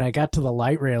 And I got to the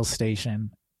light rail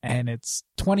station, and it's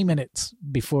 20 minutes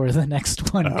before the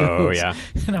next one goes. Oh, yeah.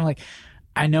 And I'm like,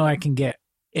 I know I can get,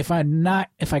 if I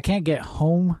can't get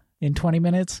home in 20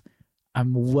 minutes,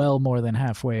 I'm well more than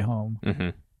halfway home. Mm-hmm.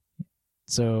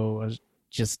 So I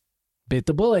just bit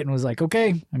the bullet and was like, okay,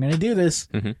 I'm going to do this.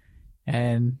 Mm-hmm.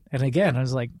 And again, I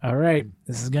was like, all right,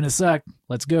 this is going to suck.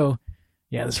 Let's go.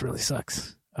 Yeah, this really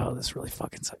sucks. Oh, this really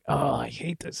fucking sucks. Oh, I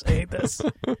hate this.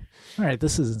 All right,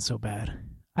 this isn't so bad.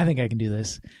 I think I can do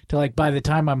this. To like by the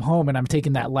time I'm home and I'm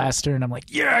taking that last turn, I'm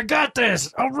like, yeah, I got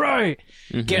this. All right.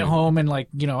 Mm-hmm. Get home and like,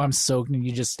 I'm soaked, and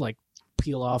you just like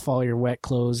peel off all your wet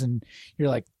clothes and you're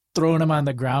like throwing them on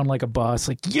the ground like a boss.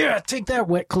 Like, yeah, take that,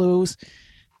 wet clothes.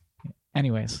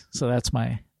 Anyways, so that's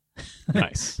my...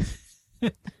 Nice.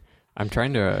 I'm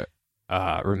trying to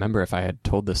remember if I had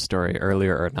told this story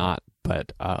earlier or not,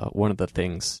 but one of the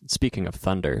things, speaking of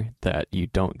thunder, that you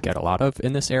don't get a lot of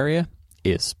in this area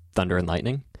is thunder and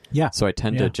lightning. Yeah. So I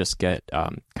tend to just get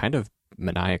kind of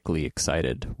maniacally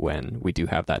excited when we do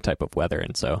have that type of weather.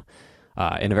 And so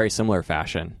in a very similar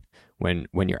fashion, when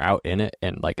you're out in it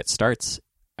and like it starts,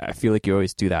 I feel like you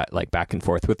always do that like back and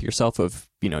forth with yourself of,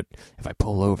 if I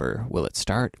pull over, will it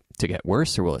start to get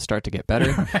worse or will it start to get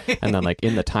better? Right. And then like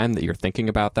in the time that you're thinking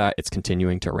about that, it's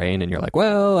continuing to rain and you're like,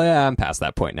 well, yeah, I'm past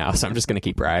that point now, so I'm just going to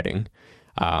keep riding.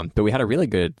 But we had a really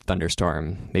good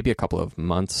thunderstorm maybe a couple of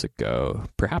months ago,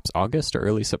 perhaps August or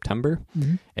early September.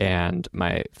 Mm-hmm. And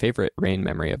my favorite rain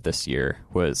memory of this year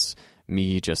was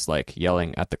me just like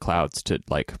yelling at the clouds to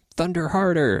like thunder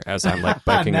harder as I'm like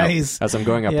biking nice. up, as I'm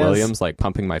going up Williams, like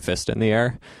pumping my fist in the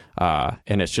air.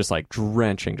 And it's just like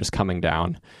drenching, just coming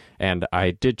down. And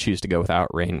I did choose to go without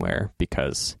rainwear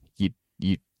because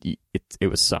it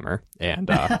was summer and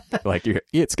like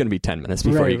it's going to be 10 minutes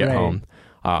before you get home.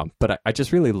 But I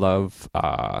just really love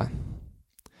that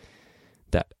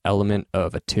element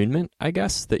of attunement, I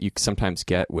guess, that you sometimes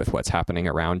get with what's happening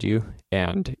around you.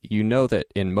 And you know that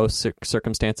in most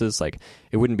circumstances, like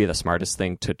it wouldn't be the smartest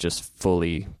thing to just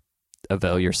fully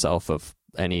avail yourself of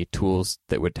any tools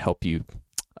that would help you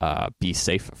be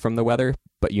safe from the weather.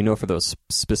 But for those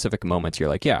specific moments, you're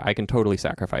like, yeah, I can totally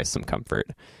sacrifice some comfort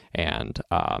and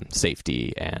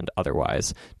safety and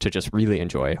otherwise to just really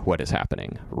enjoy what is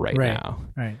happening right now.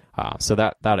 Right. So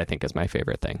that I think is my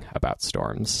favorite thing about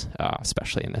storms,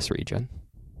 especially in this region.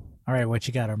 All right, what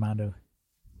you got, Armando?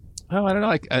 Oh, I don't know.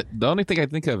 Like the only thing I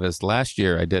think of is last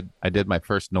year I did my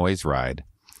first noise ride,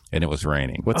 and it was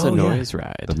raining. What's a noise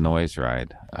ride? The noise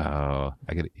ride. Oh,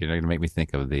 you're going to make me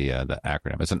think of the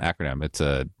acronym. It's an acronym. It's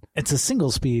a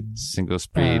single speed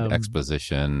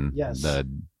exposition. Yes. The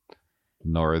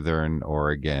Northern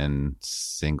Oregon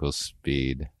single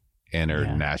speed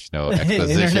international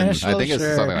exposition. I think it's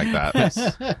something like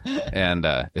that. And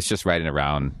it's just riding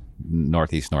around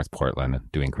North Portland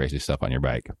doing crazy stuff on your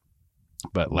bike.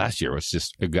 But last year was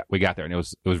just we got there and it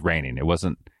was raining. It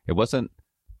wasn't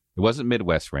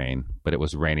Midwest rain, but it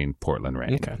was raining Portland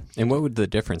rain. Okay. And what would the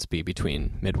difference be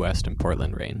between Midwest and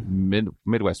Portland rain?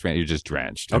 Midwest rain, you're just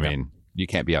drenched. Okay. I mean, you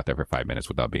can't be out there for 5 minutes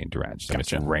without being drenched. I mean,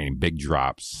 Gotcha. it's raining, big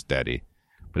drops, steady.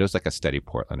 But it was like a steady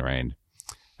Portland rain.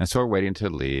 And so we're waiting to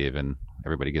leave, and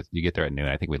you get there at noon.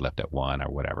 I think we left at 1 or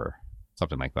whatever,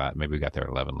 something like that. Maybe we got there at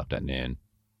 11, left at noon.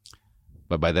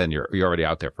 But by then you're already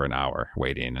out there for an hour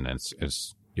waiting, and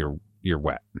you're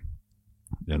wet.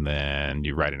 And then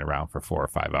you're riding around for 4 or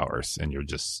 5 hours and you're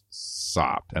just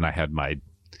sopped. And I had my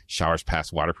Showers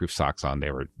Past waterproof socks on.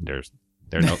 There's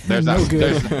no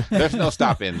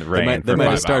stopping the rain. They might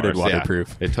have 5 started hours.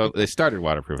 waterproof. Yeah, they started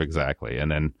waterproof, exactly.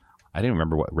 And then I didn't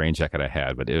remember what rain jacket I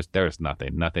had, but there was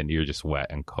nothing. You're just wet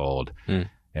and cold.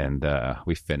 And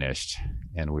we finished,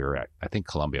 and we were at, I think,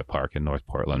 Columbia Park in North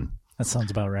Portland. That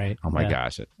sounds about right. Oh my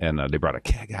gosh. And they brought a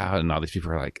keg out, and all these people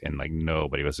were like, and like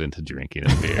nobody was into drinking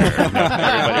and beer.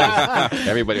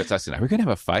 Everybody was asking, are we going to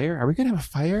have a fire? Are we going to have a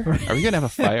fire? Are we going to have a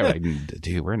fire? Like,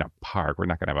 dude, we're in a park. We're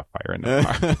not going to have a fire in the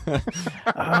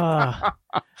park.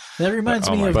 That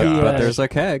reminds me of but there's a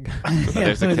keg.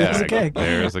 There's a keg.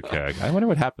 There's a keg. I wonder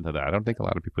what happened to that. I don't think a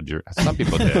lot of people some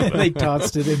people did. But they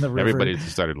tossed it in the river. Everybody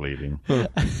just started leaving.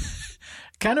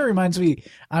 Kind of reminds me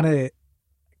on a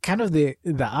kind of the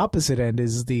opposite end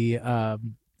is the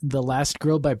last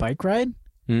Girl by Bike ride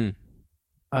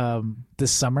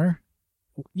this summer.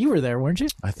 You were there, weren't you?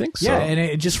 I think so. Yeah, and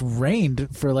it just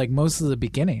rained for like most of the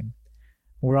beginning.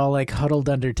 We're all like huddled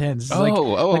under tents.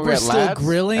 We're still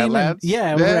grilling. We're at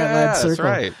Lad's Circle. That's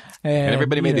right. And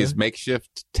everybody made these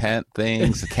makeshift tent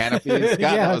things, canopies. God,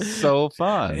 that was so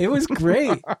fun. It was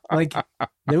great. Like,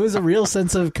 there was a real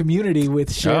sense of community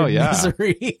with shared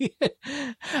misery.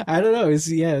 I don't know. It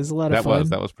was a lot of fun.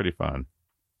 That was pretty fun.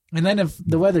 And then if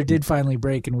the weather did finally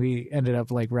break and we ended up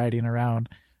like riding around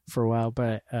for a while,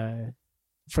 but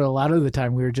for a lot of the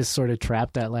time we were just sort of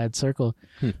trapped at Lad Circle.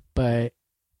 But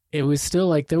it was still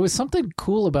like, there was something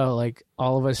cool about like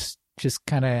all of us just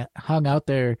kind of hung out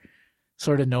there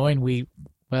sort of knowing we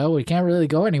can't really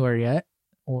go anywhere yet.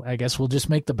 Well, I guess we'll just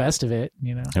make the best of it,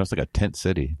 you know? It was like a tent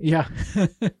city. Yeah.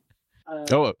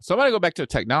 So I want to go back to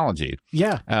technology.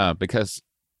 Yeah. Because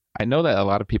I know that a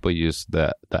lot of people use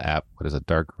the app, what is it,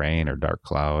 Dark Rain or Dark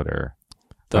Cloud or...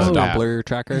 The Doppler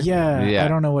tracker? Yeah. I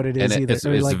don't know what it is either. It's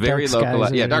like very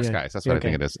localized. Dark skies. That's what I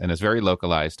think it is. And it's very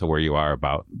localized to where you are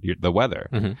about the weather.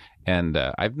 Mm-hmm. And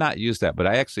I've not used that, but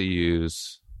I actually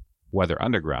use Weather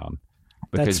Underground.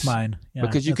 That's mine. Yeah,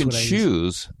 because you can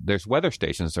choose, there's weather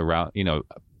stations around,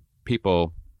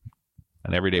 people,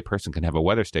 an everyday person can have a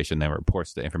weather station that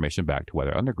reports the information back to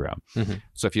Weather Underground. Mm-hmm.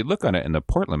 So if you look on it in the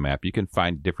Portland map, you can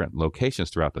find different locations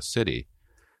throughout the city.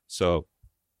 So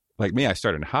like me, I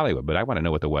started in Hollywood, but I want to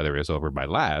know what the weather is over by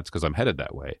Lads because I'm headed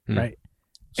that way. Right.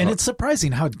 So, and it's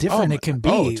surprising how different it can be.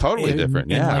 Oh, totally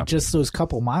different. Yeah. In like just those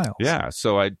couple miles. Yeah.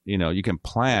 So you can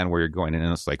plan where you're going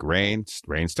and it's like rain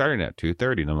starting at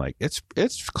 2:30. And I'm like, it's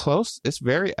close. It's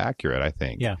very accurate, I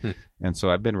think. Yeah. And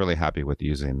so I've been really happy with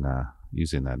using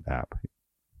that app.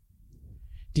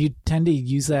 Do you tend to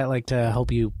use that like to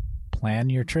help you plan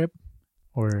your trip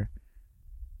or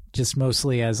just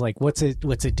mostly as like, what's it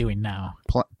doing now?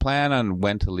 Plan on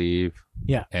when to leave.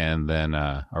 Yeah. And then,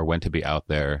 or when to be out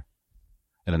there.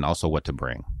 And then also what to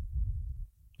bring.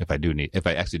 If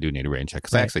I actually do need a rain check.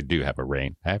 Because I actually do have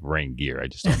I have rain gear. I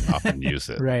just don't often use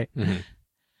it. Right. Mm-hmm.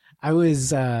 I was,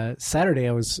 Saturday,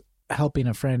 I was helping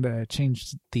a friend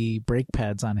change the brake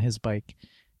pads on his bike.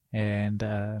 And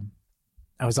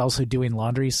I was also doing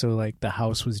laundry. So like the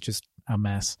house was just a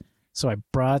mess. So I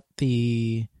brought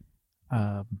the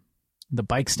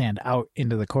bike stand out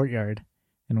into the courtyard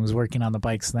and was working on the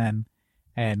bikes then.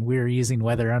 And we were using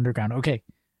Weather Underground. Okay.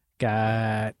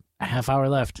 Got a half hour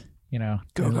left,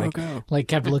 Go. Like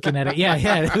kept looking at it.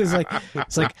 Yeah.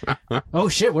 It's like, oh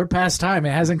shit, we're past time.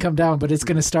 It hasn't come down, but it's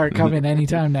going to start coming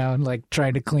anytime now. And like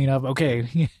trying to clean up.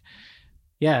 Okay.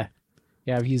 Yeah.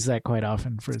 I've used that quite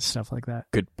often for stuff like that.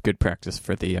 Good practice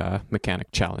for the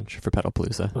mechanic challenge for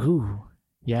Pedalpalooza. Ooh.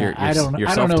 Yeah. I don't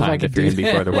know if I could do that.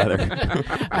 Before the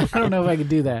weather. I don't know if I could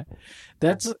do that.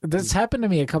 That's happened to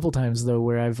me a couple times though,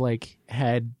 where I've like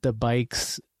had the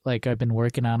bikes, like I've been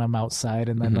working on them outside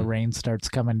and then the rain starts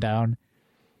coming down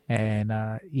and,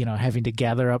 having to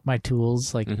gather up my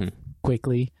tools like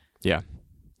quickly. Yeah.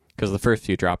 Because the first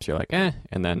few drops you're like, and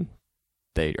then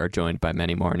they are joined by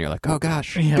many more and you're like, oh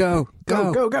gosh, go.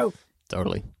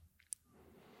 Totally.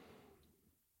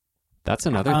 That's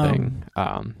another thing.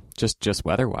 Just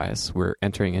weather-wise, we're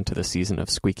entering into the season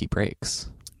of squeaky brakes.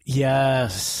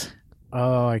 Yes.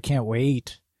 Oh, I can't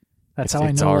wait. That's how I know.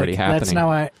 It's already happening.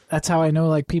 That's how I know.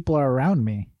 Like people are around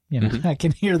me. I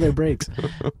can hear their brakes.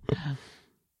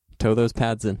 Toe those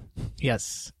pads in.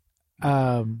 Yes.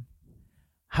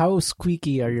 How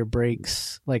squeaky are your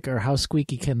brakes? Like, or how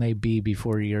squeaky can they be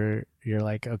before you're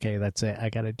like, okay, that's it. I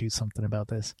got to do something about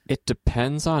this. It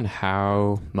depends on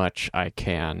how much I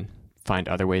can find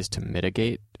other ways to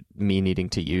mitigate me needing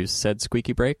to use said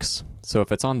squeaky brakes. So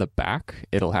if it's on the back,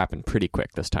 it'll happen pretty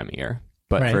quick this time of year.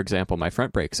 But for example, my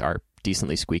front brakes are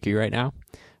decently squeaky right now.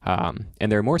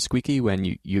 And they're more squeaky when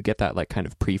you get that like kind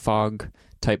of pre-fog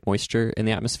type moisture in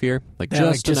the atmosphere. Like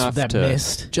just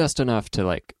enough to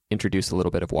like introduce a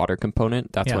little bit of water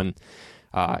component. That's when,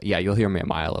 you'll hear me a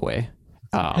mile away.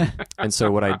 And so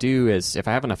what I do is if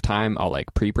I have enough time, I'll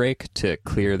like pre-brake to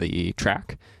clear the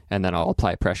track and then I'll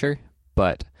apply pressure.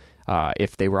 But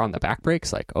if they were on the back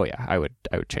brakes, like, oh yeah, I would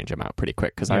change them out pretty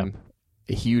quick because I'm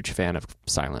a huge fan of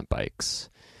silent bikes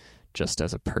just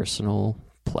as a personal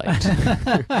plight.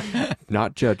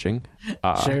 Not judging.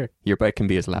 Sure. Your bike can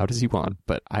be as loud as you want,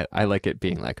 but I like it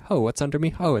being like, oh, what's under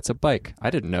me? Oh, it's a bike. I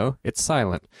didn't know. It's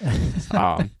silent.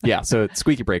 So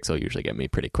squeaky brakes will usually get me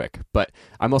pretty quick. But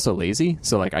I'm also lazy,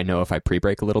 so like I know if I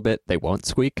pre-brake a little bit, they won't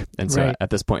squeak. And so at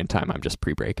this point in time, I'm just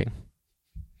pre-braking.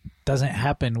 Doesn't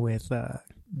happen with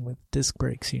disc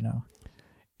brakes,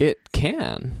 It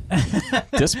can.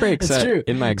 Disc brakes, it's true.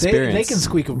 In my experience, they can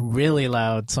squeak really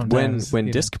loud sometimes.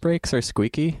 When disc brakes are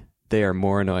squeaky, they are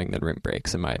more annoying than rim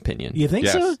brakes, in my opinion. You think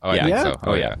so? Oh, I think so.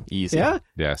 Oh, yeah. Easy. Yeah?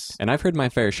 Yes. And I've heard my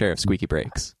fair share of squeaky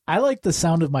brakes. I like the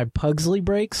sound of my Pugsley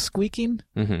brakes squeaking.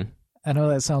 Mm-hmm. I know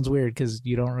that sounds weird because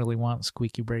you don't really want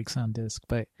squeaky brakes on disc,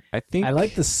 but I think I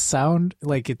like the sound.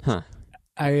 Like it,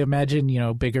 I imagine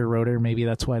bigger rotor. Maybe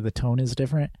that's why the tone is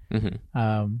different.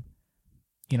 Mm-hmm.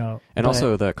 And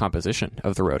also the composition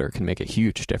of the rotor can make a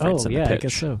huge difference in the pitch. I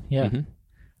guess so. Yeah.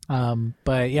 Mm-hmm.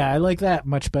 But yeah, I like that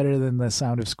much better than the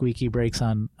sound of squeaky brakes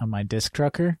on my disc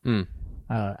trucker.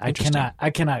 I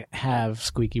cannot have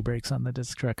squeaky brakes on the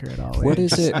disc trucker at all. What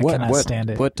is it? I cannot stand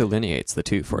it. What delineates the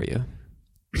two for you?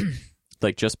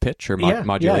 Like just pitch or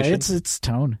modulation? Yeah, it's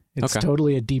tone. It's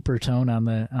totally a deeper tone on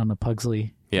the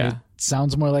Pugsley. Yeah, it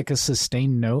sounds more like a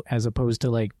sustained note as opposed to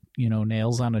like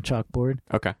nails on a chalkboard.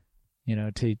 Okay.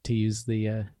 To use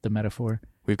the metaphor.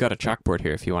 We've got a chalkboard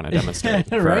here if you want to demonstrate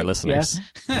for our listeners.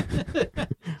 Yeah.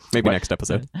 Maybe next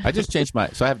episode. I just changed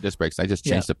so I have disc brakes. I just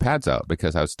changed the pads out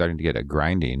because I was starting to get a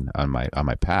grinding on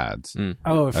my pads.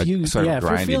 Oh, if you're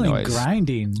feeling noise.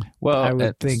 Grinding, well, I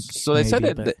would think. So they said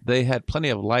that they had plenty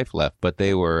of life left, but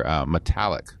they were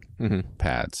metallic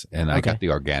pads, and I got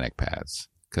the organic pads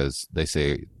because they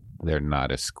say they're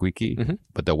not as squeaky,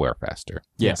 but they'll wear faster.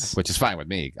 Yes. Which is fine with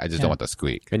me. I just don't want the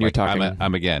squeak. And you're talking...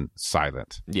 I'm again,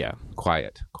 silent. Yeah.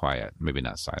 Quiet. Maybe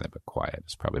not silent, but quiet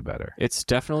is probably better. It's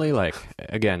definitely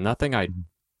again, nothing I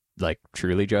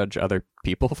truly judge other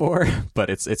people for,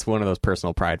 but it's one of those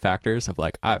personal pride factors of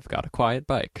I've got a quiet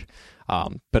bike.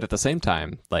 But at the same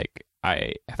time,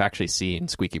 I have actually seen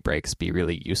squeaky brakes be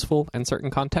really useful in certain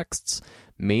contexts,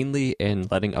 mainly in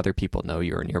letting other people know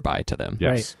you're nearby to them. Yes.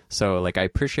 Right. So I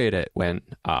appreciate it when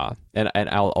and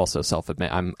I'll also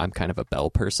self-admit I'm kind of a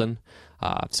bell person.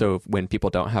 So when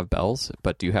people don't have bells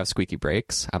but do have squeaky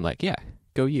brakes, I'm like, yeah,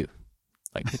 go you.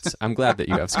 I'm glad that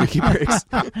you have squeaky brakes.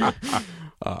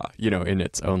 In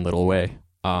its own little way.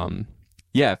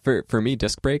 Yeah, for me,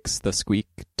 disc brakes, the squeak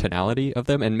tonality of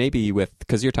them, and maybe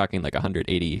because you're talking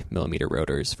 180 millimeter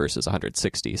rotors versus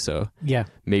 160, so yeah,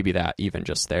 maybe that even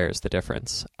just there is the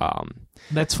difference.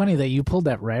 That's funny that you pulled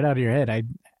that right out of your head. I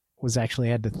was actually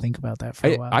had to think about that for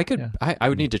a while. I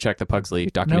would need to check the Pugsley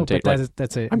documentation. No, but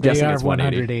that's it. I'm guessing it's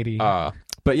 180.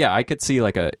 But yeah, I could see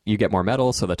you get more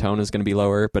metal, so the tone is going to be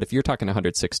lower. But if you're talking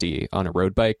 160 on a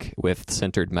road bike with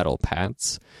sintered metal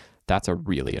pads, that's a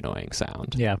really annoying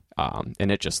sound. Yeah.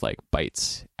 And it just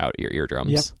bites out your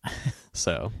eardrums. Yep.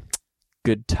 So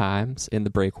good times in the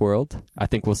brake world. I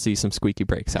think we'll see some squeaky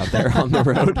brakes out there on the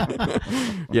road.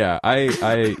 Yeah. I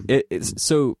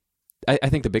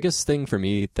think the biggest thing for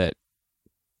me that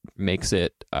makes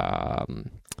it not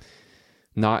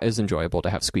as enjoyable to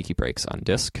have squeaky brakes on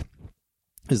disc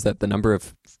is that the number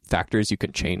of factors you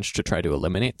can change to try to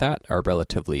eliminate that are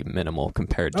relatively minimal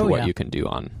compared to what you can do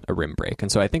on a rim brake.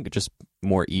 And so I think just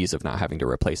more ease of not having to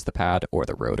replace the pad or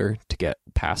the rotor to get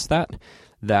past that,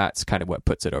 that's kind of what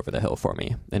puts it over the hill for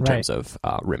me in terms of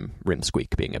rim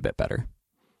squeak being a bit better.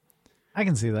 I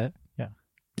can see that. Yeah.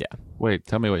 Yeah. Wait,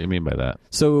 tell me what you mean by that.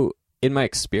 So in my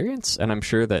experience, and I'm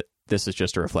sure that this is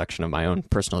just a reflection of my own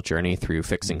personal journey through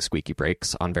fixing squeaky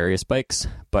brakes on various bikes,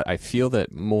 but I feel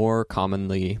that more often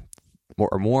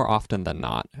than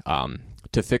not,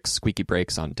 to fix squeaky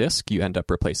brakes on disc, you end up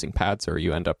replacing pads or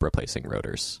you end up replacing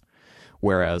rotors.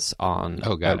 Whereas on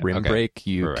a rim brake,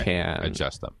 you can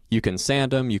adjust them. You can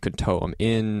sand them, you can tow them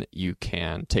in, you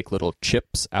can take little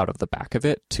chips out of the back of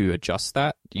it to adjust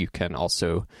that. You can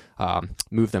also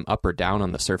move them up or down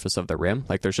on the surface of the rim.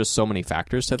 There's just so many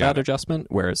factors to that adjustment.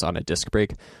 Whereas on a disc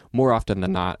brake, more often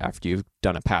than not, after you've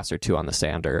done a pass or two on the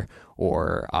sander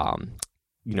or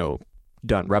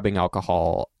done rubbing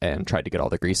alcohol and tried to get all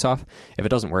the grease off, if it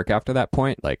doesn't work after that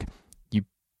point, you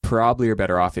probably are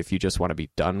better off, if you just want to be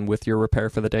done with your repair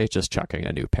for the day, just chucking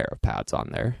a new pair of pads on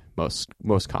there.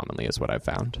 Most commonly is what I've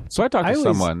found. So I talked to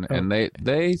someone and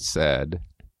they said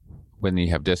when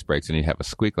you have disc brakes and you have a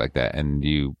squeak like that and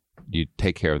you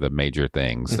take care of the major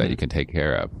things that you can take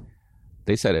care of,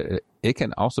 they said it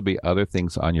can also be other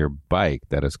things on your bike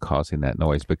that is causing that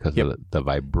noise because of the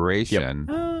vibration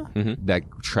that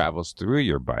travels through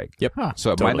your bike. Yep. Huh.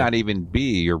 So it might not even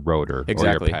be your rotor or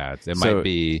your pads. It might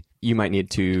be... You might need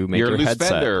to make your loose headset.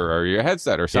 fender or your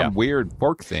headset or some weird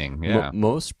fork thing. Yeah.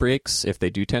 Most brakes, if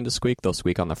they do tend to squeak, they'll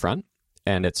squeak on the front.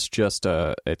 And it's just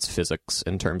it's physics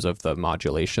in terms of the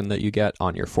modulation that you get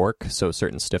on your fork. So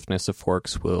certain stiffness of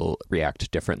forks will react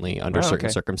differently under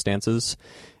certain circumstances.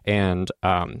 And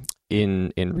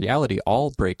in reality,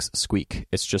 all brakes squeak.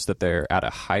 It's just that they're at a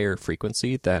higher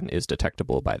frequency than is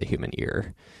detectable by the human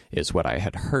ear, is what I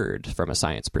had heard from a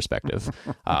science perspective.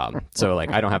 So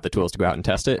I don't have the tools to go out and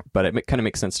test it, but it kind of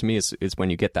makes sense to me is when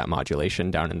you get that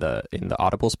modulation down in the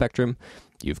audible spectrum,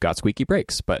 you've got squeaky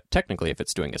brakes. But technically, if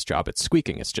it's doing its job, it's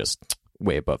squeaking. It's just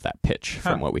way above that pitch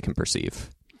from what we can perceive.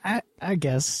 I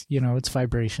guess, it's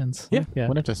vibrations. Yeah.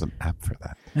 What if there's an app for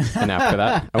that? And after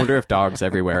that, I wonder if dogs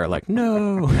everywhere are like,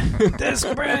 no,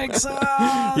 Disc brakes.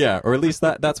 Ah! yeah, or at least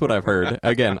that's what I've heard.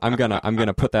 Again, I'm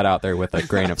gonna put that out there with a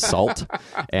grain of salt,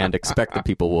 and expect that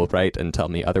people will write and tell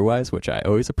me otherwise, which I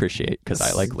always appreciate because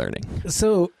I like learning.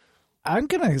 So I'm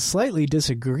gonna slightly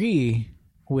disagree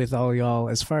with all y'all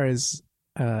as far as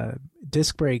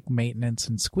disc brake maintenance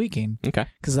and squeaking. Okay.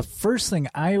 Because the first thing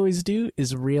I always do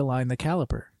is realign the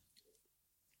caliper.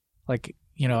 Like,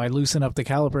 I loosen up the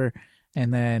caliper,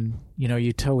 and then,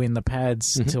 you toe in the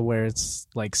pads to where it's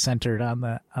like centered on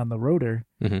the rotor.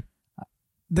 Mm-hmm.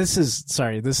 This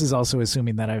is also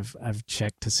assuming that I've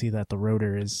checked to see that the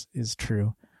rotor is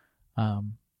true.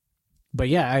 But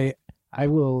yeah, I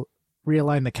will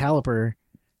realign the caliper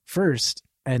first,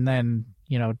 and then,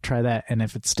 try that. And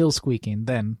if it's still squeaking,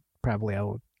 then probably I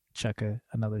will chuck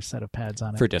another set of pads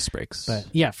on it. For disc brakes. But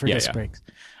yeah, for disc brakes.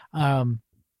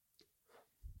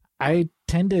 I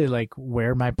tend to like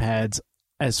wear my pads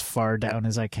as far down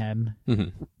as I can.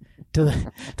 Mm-hmm. To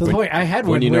the point I had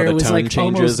one when where the it was tone like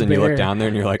changes and bare. you look down there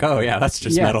and you're like, oh yeah, that's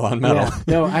just metal on metal. Yeah.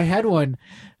 No, I had one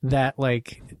that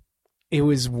like it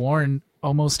was worn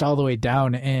almost all the way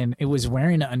down, and it was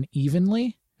wearing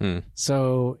unevenly.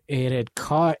 So it had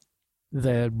caught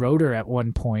the rotor at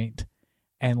one point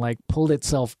and like pulled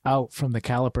itself out from the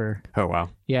caliper. Oh wow.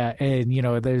 Yeah, and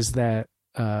there's that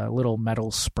little metal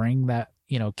spring that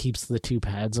keeps the two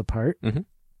pads apart.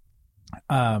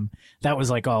 Mm-hmm. That was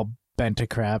like all bent to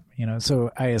crap,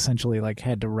 so I essentially like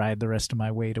had to ride the rest of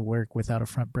my way to work without a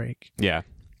front brake. Yeah.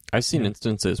 I've seen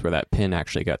instances where that pin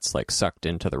actually gets like sucked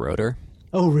into the rotor.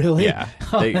 Oh, really? Yeah.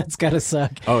 That's gotta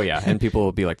suck. Oh, yeah. And people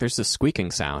will be like, there's this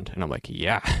squeaking sound. And I'm like,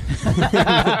 yeah,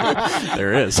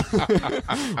 there is.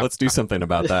 Let's do something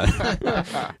about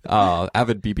that.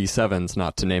 Avid BB7s,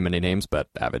 not to name any names, but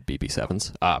Avid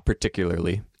BB7s,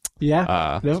 particularly.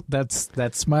 Yeah. Nope,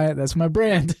 that's my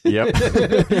brand. Yep.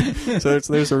 So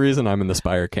there's a reason I'm in the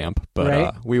Spire camp, but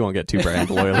right? We won't get too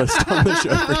brand loyalist on the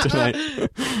show for tonight.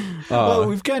 Well,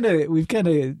 we've kind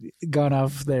of gone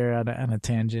off there on a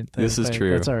tangent. This is true.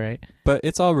 That's all right. But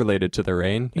it's all related to the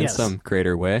rain in some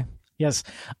greater way. Yes.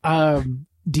 Do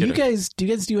you guys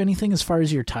do anything as far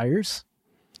as your tires?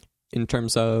 In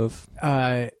terms of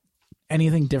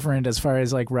anything different as far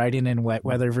as like riding in wet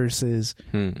weather versus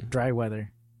dry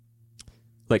weather?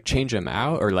 Like change them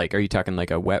out, or like are you talking like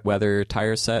a wet weather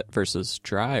tire set versus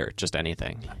dry, or just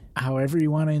anything? However you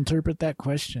want to interpret that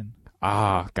question.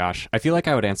 Ah, gosh. I feel like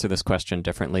I would answer this question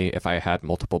differently if I had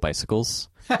multiple bicycles.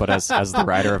 But as the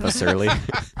rider of a Surly,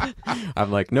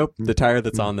 I'm like, nope, the tire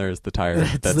that's on there is the tire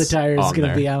that's the tire is going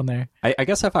to be on there. I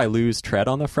guess if I lose tread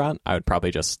on the front, I would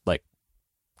probably just like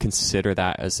consider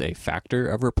that as a factor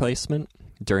of replacement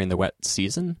during the wet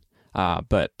season.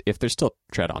 But if there's still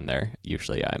tread on there,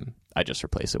 usually I just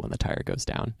replace it when the tire goes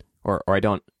down, or I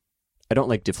don't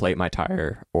like deflate my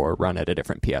tire or run at a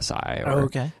different PSI or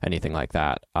anything like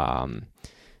that,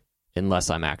 unless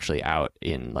I'm actually out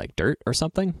in like dirt or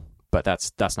something. But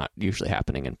that's not usually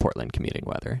happening in Portland commuting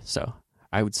weather. So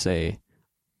I would say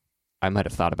I might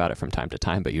have thought about it from time to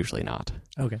time, but usually not.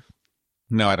 Okay.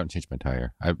 No, I don't change my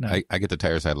tire. I get the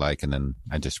tires I like, and then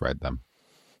I just ride them.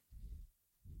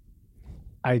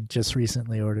 I just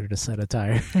recently ordered a set of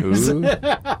tires. Ooh. For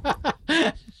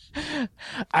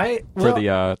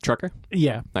the trucker?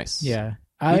 Yeah. Nice. Yeah.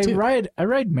 I ride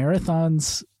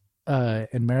marathons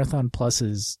and marathon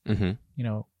pluses,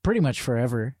 pretty much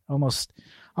forever,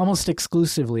 almost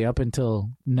exclusively up until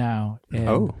now.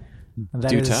 And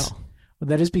tell.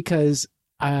 That is because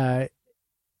on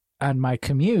my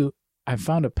commute, I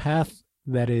found a path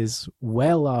that is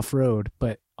well off-road,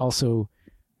 but also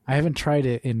I haven't tried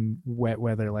it in wet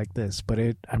weather like this, but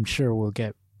I'm sure will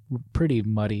get pretty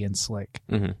muddy and slick.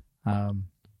 Mm-hmm.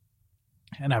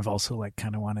 And I've also like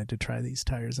kind of wanted to try these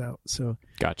tires out. So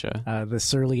gotcha. The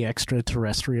Surly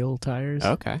extraterrestrial tires.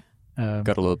 Okay.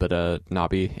 Got a little bit of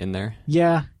knobby in there.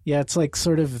 Yeah. It's like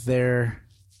sort of their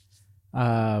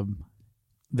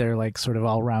like sort of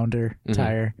all rounder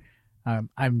tire.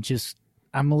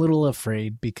 I'm a little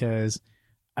afraid because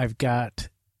I've got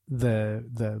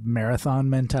the marathon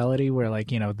mentality where like,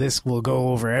 this will go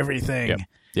over everything.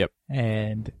 Yep.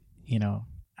 And,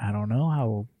 I don't know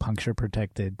how puncture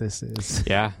protected this is.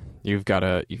 Yeah. You've got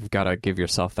to give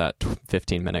yourself that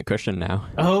 15-minute cushion now.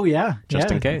 Oh yeah. Just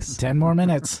in case. 10 more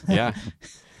minutes. Yeah.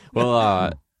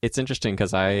 Well, it's interesting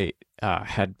because I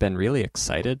had been really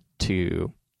excited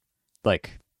to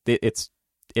like, it's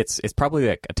probably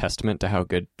like a testament to how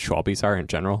good Schwalbes are in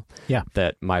general. Yeah.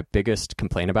 That my biggest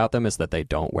complaint about them is that they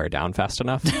don't wear down fast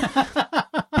enough.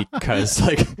 because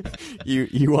like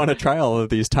you want to try all of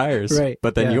these tires, Right,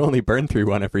 but then yeah. you only burn through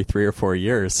one every 3 or 4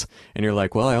 years, and you're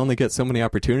like, well, I only get so many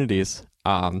opportunities.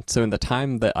 So in the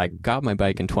time that I got my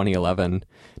bike in 2011,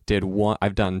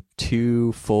 I've done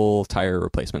 2 full tire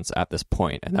replacements at this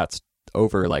point, and that's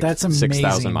over like That's 6,000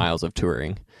 amazing. miles of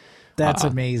touring. That's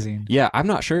amazing. Yeah, I'm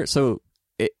not sure. So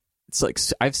it's like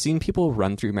I've seen people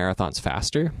run through marathons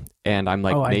faster, and I'm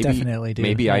like, I definitely do.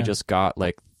 maybe yeah. I just got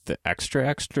like the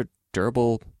extra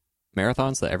durable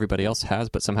marathons that everybody else has,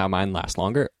 but somehow mine last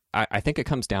longer. I think it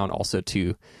comes down also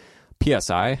to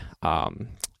PSI,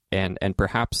 and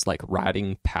perhaps like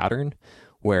riding pattern,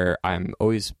 where I'm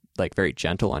always like very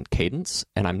gentle on cadence,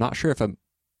 and I'm not sure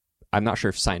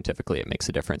if scientifically it makes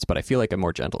a difference, but I feel like a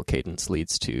more gentle cadence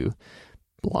leads to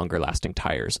longer lasting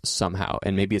tires somehow.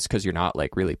 And maybe it's because you're not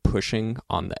like really pushing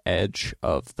on the edge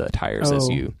of the tires as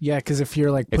you. Yeah, because if you're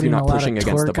like if putting you're not a lot pushing of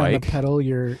against the torque on the bike, pedal,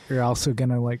 you're also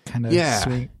gonna like kind of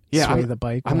sway the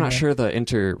bike. I'm not sure the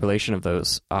interrelation of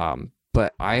those,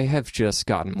 but I have just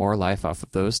gotten more life off of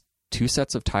those 2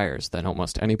 sets of tires than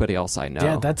almost anybody else I know.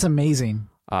 Yeah, that's amazing.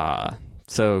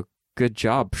 So good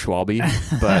job, Schwalbe.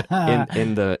 But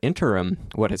in the interim,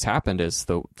 what has happened is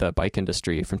the bike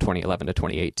industry from 2011 to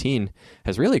 2018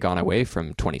 has really gone away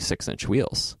from 26-inch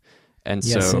wheels. And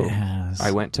Yes, so it has.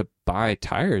 I went to buy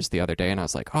tires the other day, and I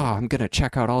was like, oh, I'm going to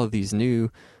check out all of these new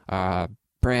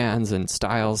brands and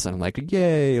styles. And I'm like,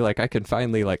 yay, like I can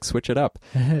finally like switch it up.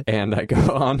 And I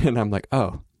go on and I'm like,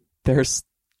 oh, there's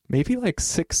maybe like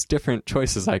 6 different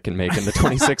choices I can make in the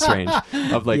 26 range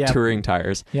of like touring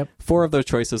tires. Yep. 4 of those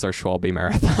choices are Schwalbe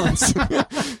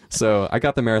marathons. So I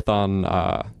got the marathon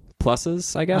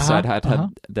pluses, I guess. I'd had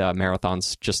the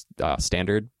marathons just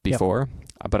standard before,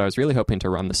 but I was really hoping to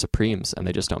run the Supremes, and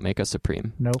they just don't make a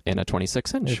Supreme in a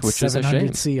 26-inch, which is a shame.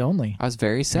 700C only. I was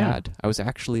very sad. I was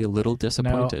actually a little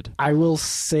disappointed. No, I will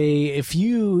say if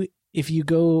you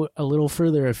go a little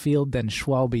further afield than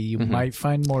Schwalbe, you might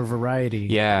find more variety.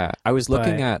 Yeah, I was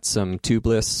looking at some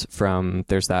tubeless from,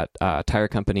 there's that tire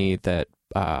company that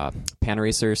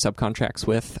Panaracer subcontracts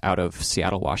with out of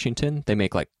Seattle, Washington. They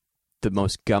make like the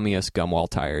most gummiest gum wall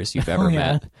tires you've ever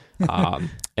met.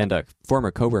 And a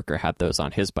former coworker had those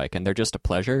on his bike, and they're just a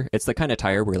pleasure. It's the kind of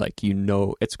tire where like,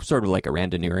 it's sort of like a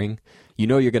randoneering. You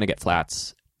know you're going to get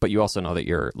flats, but you also know that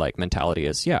your like mentality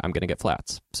is, I'm going to get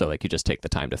flats. So like you just take the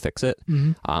time to fix it.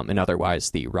 And otherwise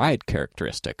the ride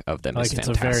characteristic of them is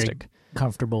fantastic. It's a very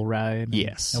comfortable ride.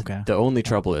 Yes. Okay. The only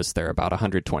trouble is they're about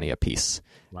 120 a piece.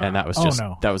 Wow. And that was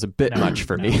that was a bit much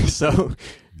for me. So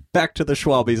back to the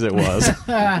Schwalbes it was.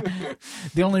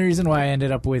 The only reason why I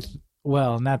ended up with,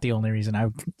 well, not the only reason, I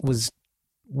was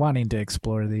wanting to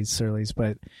explore these Surleys,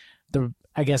 but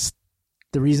I guess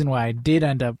the reason why I did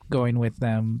end up going with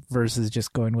them versus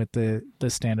just going with the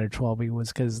standard Schwalbe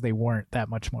was because they weren't that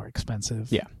much more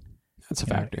expensive. Yeah, that's a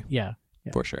factor. Yeah.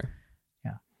 For sure.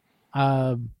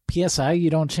 Yeah. PSI, you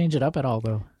don't change it up at all,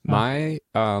 though. My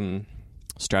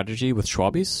strategy with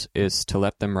Schwalbes is to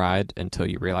let them ride until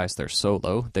you realize they're so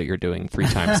low that you're doing 3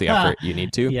 times the effort you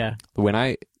need to. Yeah. When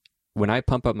I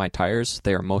pump up my tires,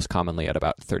 they are most commonly at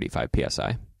about 35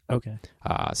 PSI. Okay.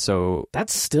 So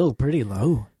that's still pretty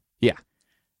low. Yeah.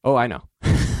 Oh, I know.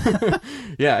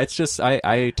 Yeah, it's just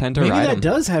I tend to ride them. Maybe that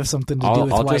does have something to do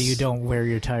with why you don't wear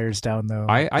your tires down, though.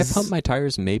 I pump my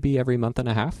tires maybe every month and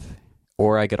a half,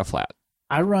 or I get a flat.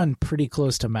 I run pretty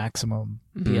close to maximum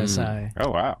PSI.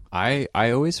 Oh, wow. I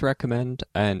always recommend,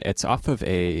 and it's off of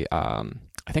I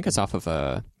think it's off of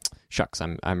a, shucks,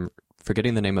 I'm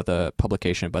forgetting the name of the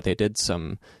publication, but they did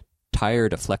some tire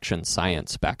deflection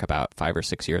science back about 5 or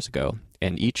 6 years ago,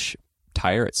 and each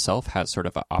tire itself has sort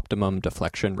of an optimum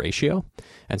deflection ratio,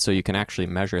 and so you can actually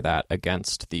measure that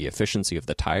against the efficiency of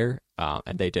the tire,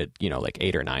 and they did like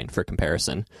 8 or 9 for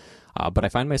comparison. But I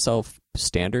find myself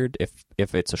standard,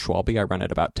 if it's a Schwalbe, I run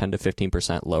at about 10 to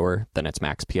 15% lower than its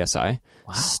max PSI.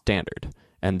 Wow. Standard.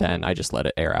 And then I just let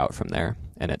it air out from there,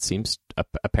 and it seems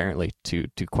apparently to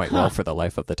do quite well for the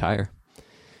life of the tire.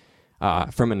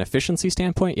 From an efficiency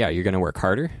standpoint, you're going to work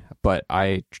harder, but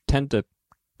I tend to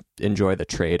enjoy the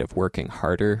trade of working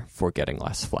harder for getting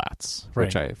less flats,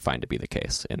 which I find to be the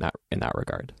case in that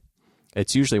regard.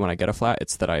 It's usually when I get a flat,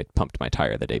 it's that I pumped my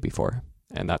tire the day before,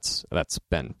 and that's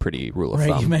been pretty rule of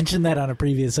thumb. You mentioned that on a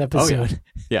previous episode.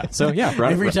 Oh, yeah. So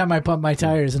every time I pump my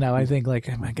tires now, I think like,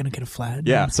 am I going to get a flat?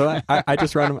 Yeah. So I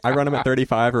just run them. I run them at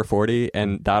 35 or 40,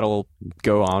 and that'll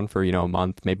go on for a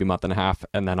month, maybe month and a half,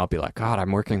 and then I'll be like, God,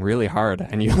 I'm working really hard,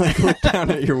 and you like look down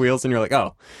at your wheels, and you're like,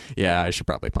 oh, yeah, I should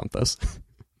probably pump those.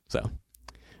 So,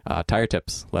 tire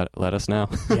tips. Let us know.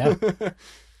 Yeah.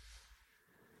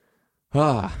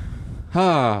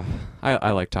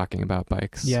 I like talking about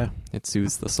bikes. Yeah. It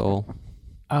soothes the soul.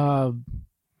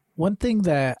 One thing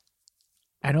that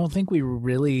I don't think we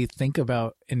really think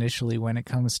about initially when it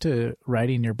comes to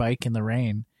riding your bike in the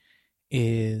rain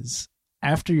is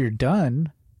after you're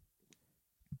done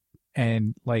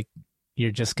and like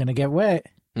you're just going to get wet.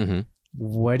 Mm-hmm.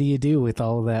 What do you do with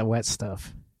all of that wet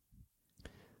stuff?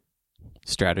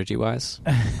 Strategy wise,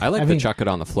 I like the chuck it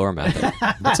on the floor method.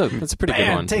 That's a pretty good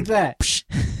one. Take that.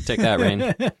 Take that,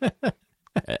 rain.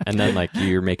 And then like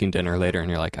you're making dinner later and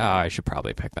you're like, I should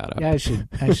probably pick that up. Yeah,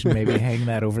 I should maybe hang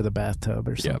that over the bathtub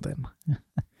or something.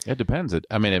 It depends.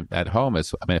 At home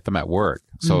if I'm at work.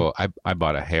 So I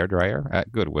bought a hairdryer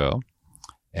at Goodwill,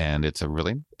 and it's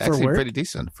actually pretty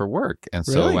decent for work. And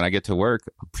so when I get to work,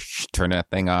 turn that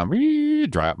thing on,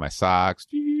 dry out my socks,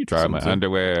 dry out my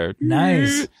underwear,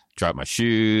 nice, dry out my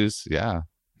shoes. Yeah,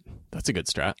 that's a good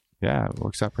strat. Yeah, it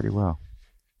works out pretty well.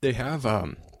 They have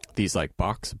these like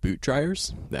box boot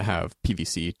dryers that have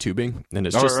PVC tubing, and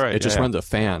it just runs a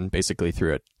fan basically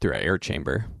through an air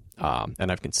chamber.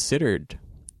 And I've considered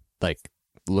like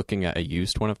looking at a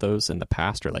used one of those in the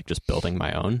past, or like just building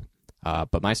my own.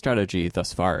 But my strategy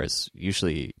thus far is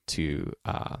usually to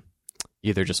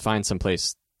either just find some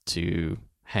place to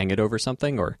hang it over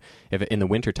something, or if in the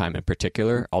wintertime in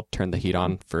particular, I'll turn the heat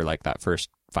on for like that first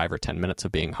 5 or 10 minutes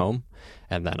of being home,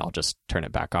 and then I'll just turn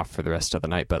it back off for the rest of the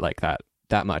night. But like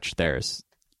that much, there's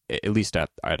at least at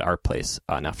our place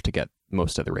enough to get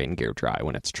most of the rain gear dry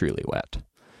when it's truly wet.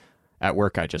 At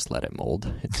work, I just let it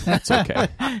mold. It's okay.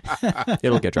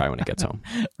 It'll get dry when it gets home.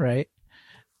 Right.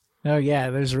 Oh,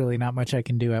 yeah, there's really not much I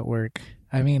can do at work.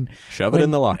 I mean... Shove it in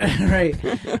the locker. Right.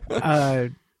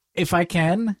 If I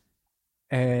can,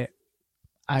 I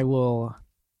will,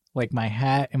 like my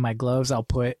hat and my gloves, I'll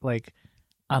put like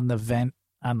on the vent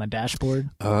on the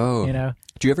dashboard. Oh. You know?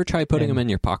 Do you ever try putting them in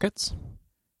your pockets?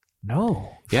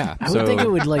 No. Yeah. I would think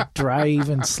it would like dry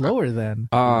even slower then.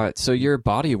 So your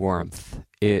body warmth,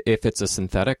 if it's a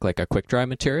synthetic, like a quick dry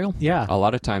material, a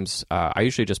lot of times I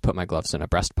usually just put my gloves in a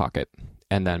breast pocket,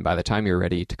 and then by the time you're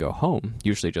ready to go home,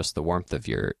 usually just the warmth of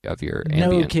your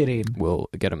ambient will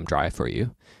get them dry for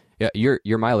you. Yeah,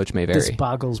 your mileage may vary. This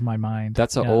boggles my mind.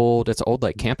 That's an old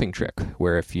like camping trick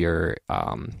where if you're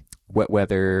wet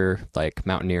weather, like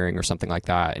mountaineering or something like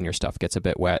that, and your stuff gets a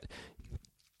bit wet,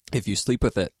 if you sleep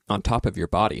with it on top of your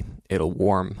body, it'll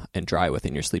warm and dry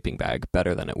within your sleeping bag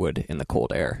better than it would in the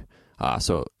cold air.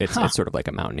 So it's sort of like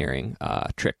a mountaineering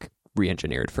trick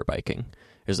re-engineered for biking.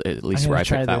 Is at least where I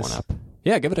picked that one up.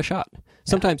 Yeah, give it a shot.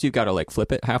 Sometimes you've got to like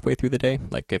flip it halfway through the day.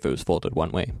 Like if it was folded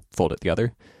one way, fold it the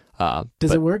other.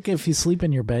 Does it work if you sleep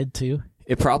in your bed too?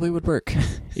 It probably would work.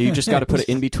 You just got to put it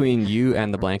in between you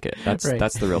and the blanket. That's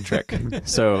the real trick.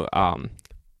 So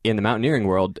in the mountaineering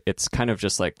world, it's kind of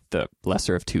just like the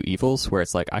lesser of two evils, where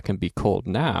it's like I can be cold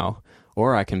now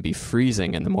or I can be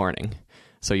freezing in the morning.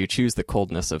 So you choose the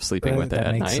coldness of sleeping with it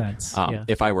at night. Sense.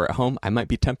 If I were at home, I might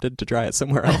be tempted to dry it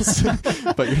somewhere else,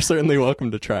 but you're certainly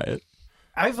welcome to try it.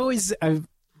 I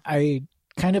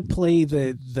kind of play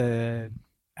the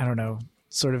I don't know,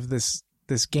 sort of this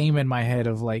game in my head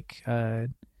of like,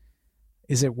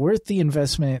 is it worth the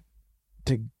investment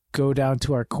to go down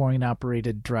to our coin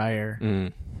operated dryer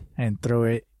and throw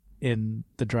it in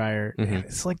the dryer? Mm-hmm. And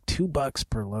it's like $2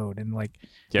 per load, and like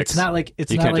Yikes. it's not like you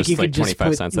could just 25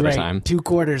 put cents at a time. 2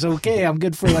 quarters. Okay, I'm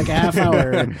good for like a half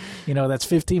hour, and that's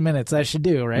 15 minutes. That should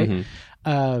do, right?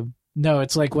 Mm-hmm. No,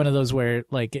 it's like one of those where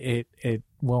like it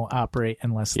won't operate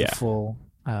unless the full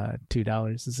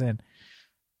 $2 is in.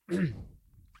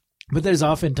 But there's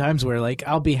often times where like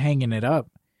I'll be hanging it up,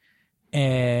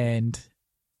 and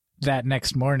that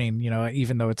next morning,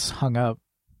 even though it's hung up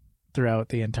throughout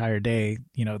the entire day,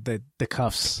 the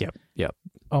cuffs Yep.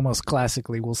 almost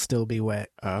classically will still be wet.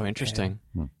 Oh, interesting.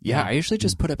 Yeah, I usually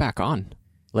just put it back on.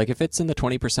 Like if it's in the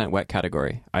 20% wet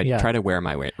category, I try to wear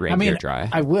my rain gear dry.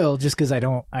 I will, just because I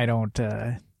don't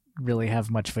really have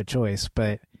much of a choice.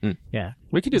 But yeah,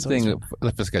 we could do the thing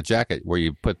if it's a jacket where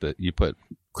you put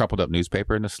crumpled up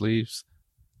newspaper in the sleeves.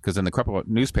 Because in the crumpled up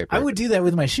newspaper, I would do that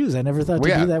with my shoes. I never thought to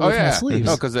do that with my sleeves.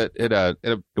 No, because it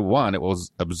will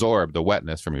absorb the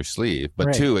wetness from your sleeve,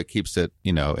 but two, it keeps it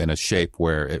in a shape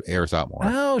where it airs out more.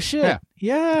 Oh shit!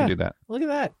 Yeah. You can do that. Look at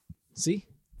that. See,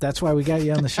 that's why we got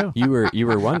you on the show. You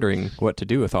were wondering what to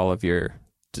do with all of your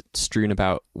strewn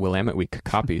about Willamette Week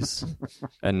copies,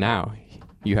 and now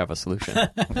you have a solution.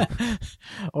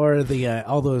 Or the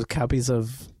all those copies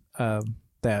of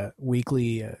the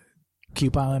weekly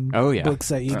coupon books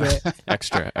that you get.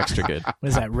 extra good. What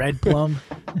is that, Red Plum?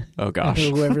 Oh gosh.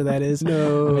 Whoever that is.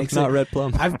 No, it's not Red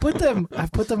Plum. I've put them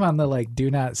on the like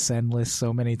do not send list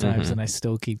so many times, and I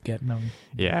still keep getting them.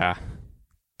 Yeah.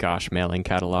 Gosh, mailing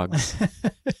catalogs.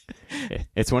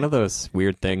 It's one of those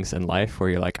weird things in life where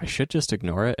you're like, I should just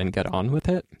ignore it and get on with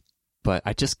it, but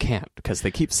I just can't because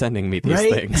they keep sending me these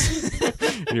things.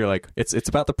 And you're like, it's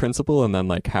about the principle, and then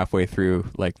like halfway through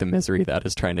like the misery that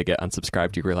is trying to get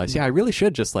unsubscribed, you realize, yeah, I really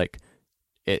should just like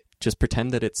just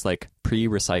pretend that it's like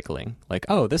pre-recycling. Like,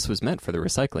 oh, this was meant for the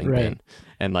recycling bin.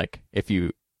 And like if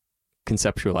you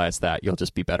conceptualize that, you'll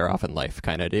just be better off in life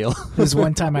kind of deal. There's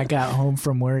one time I got home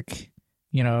from work,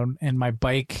 and my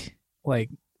bike, like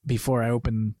before I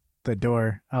open the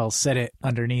door, I'll set it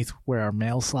underneath where our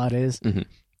mail slot is. Mm-hmm.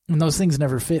 And those things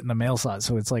never fit in the mail slot,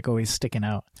 so it's like always sticking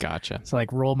out. Gotcha. So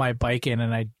like roll my bike in,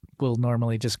 and I will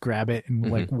normally just grab it and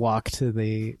like walk to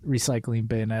the recycling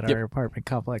bin at our apartment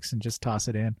complex and just toss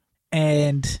it in.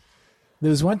 And there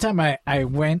was one time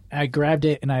I grabbed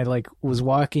it, and I like was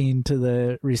walking to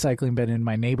the recycling bin, and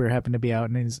my neighbor happened to be out,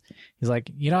 and he's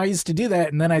like, I used to do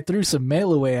that, and then I threw some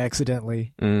mail away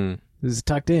accidentally. It was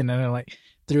tucked in, and I like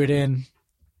threw it in.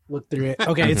 Look through it.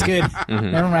 Okay, it's good.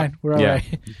 Never mind. We're all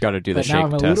right. Got to do the but shake now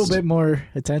I'm test. a little bit more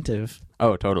attentive.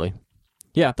 Oh, totally.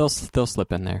 Yeah, they'll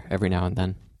slip in there every now and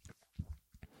then.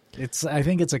 I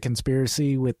think it's a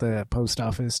conspiracy with the post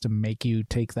office to make you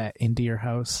take that into your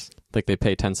house. Like they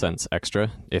pay 10 cents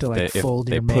extra if like they fold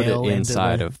put it mail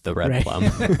inside of the red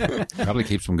plum. Probably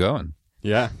keeps them going.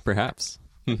 Yeah, perhaps.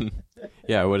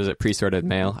 Yeah, what is it? Pre-sorted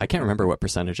mail. I can't remember what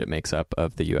percentage it makes up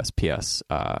of the USPS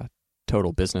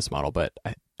total business model, but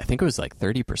I think it was like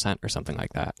 30% or something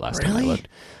like that last time I looked.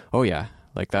 Oh yeah,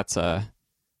 like that's like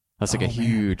a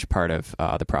huge part of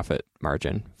the profit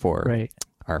margin for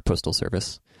our postal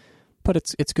service. But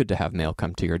it's good to have mail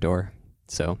come to your door.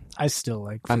 So I still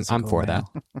like. I'm for mail.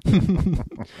 that.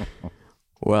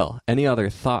 Well, any other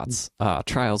thoughts,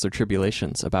 trials, or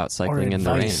tribulations about cycling in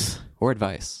the rain, or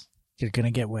advice? You're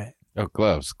gonna get wet. Oh,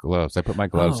 gloves. I put my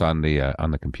gloves on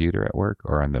the computer at work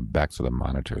or on the backs of the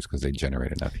monitors because they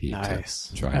generate enough heat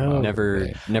to dry them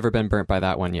out. Never been burnt by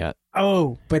that one yet.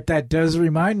 Oh, but that does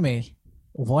remind me.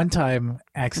 One time,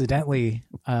 accidentally,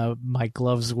 my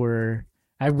gloves were.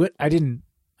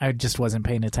 I just wasn't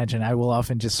paying attention. I will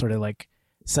often just sort of like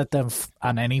set them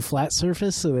on any flat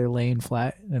surface so they're laying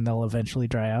flat and they'll eventually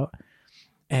dry out.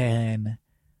 And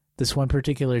this one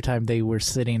particular time, they were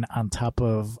sitting on top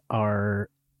of our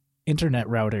internet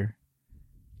router,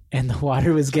 and the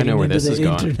water was getting into the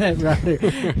internet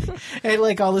router. And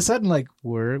like all of a sudden, like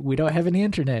we don't have any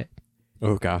internet.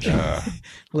 Oh gosh!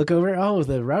 Look over. Oh,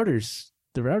 the router's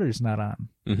not on.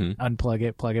 Mm-hmm. Unplug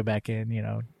it, plug it back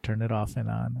in. Turn it off and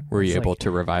on. Were you able to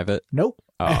revive it? Nope.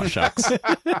 Oh shucks!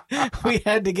 We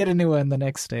had to get a new one the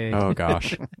next day. Oh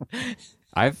gosh!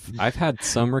 I've had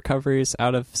some recoveries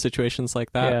out of situations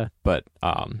like that, but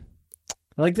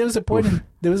like there was a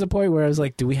point where I was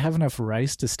like, do we have enough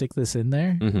rice to stick this in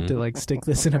there? To like stick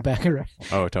this in a bag of rice?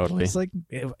 Oh, totally. It's like,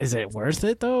 is it worth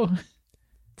it though?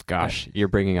 Gosh, you're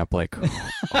bringing up like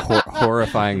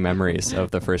horrifying memories of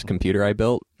the first computer I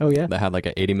built. Oh yeah, that had like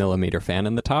an 80 millimeter fan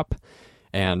in the top.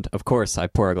 And of course, I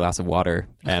pour a glass of water,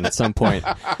 and at some point,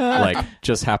 like,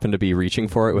 just happened to be reaching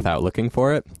for it without looking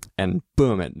for it, and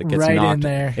boom, it gets right knocked in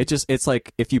there. It's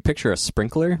like if you picture a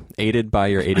sprinkler aided by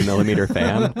your 80 millimeter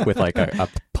fan with like a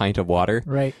pint of water.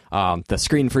 Right. The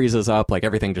screen freezes up, like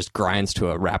everything just grinds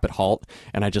to a rapid halt,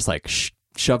 and I just like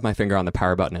shove my finger on the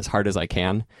power button as hard as I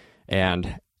can,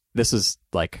 and this is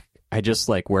like. I just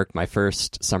like worked my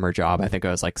first summer job. I think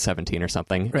I was like 17 or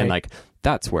something. Right. And like,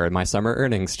 that's where my summer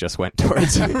earnings just went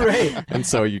towards. Right. And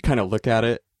so you kind of look at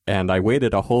it, and I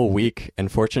waited a whole week,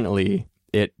 and fortunately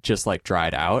it just like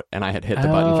dried out, and I had hit the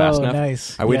button fast enough.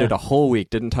 Nice. I waited a whole week,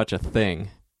 didn't touch a thing,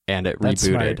 and it That's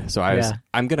rebooted. smart. So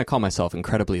I'm going to call myself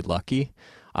incredibly lucky.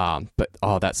 But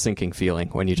that sinking feeling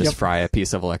when you just fry a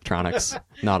piece of electronics,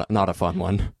 not a fun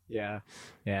one. Yeah.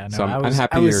 Yeah, no, so I'm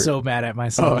happy. I was so mad at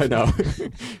myself. Oh, I know.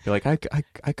 You're like,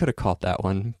 I could have caught that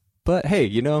one, but hey,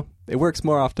 it works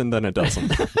more often than it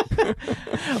doesn't.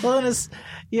 Well, and it's,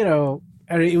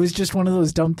 it was just one of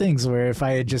those dumb things where if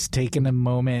I had just taken a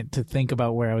moment to think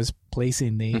about where I was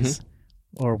placing these,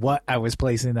 or what I was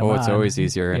placing them on. Oh, it's always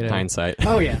easier in hindsight.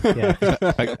 Oh, yeah.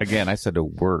 Again, I said to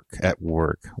work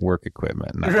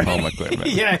equipment, not home equipment.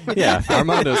 Yeah.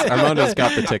 Armando's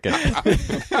got the ticket.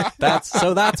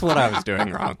 That's what I was doing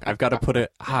wrong. I've got to put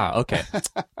it. Okay.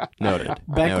 Noted.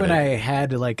 Back when I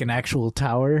had like an actual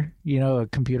tower, a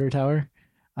computer tower,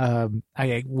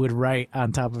 I would write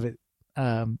on top of it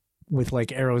with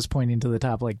like arrows pointing to the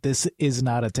top, like this is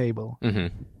not a table.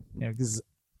 Because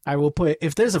I will put,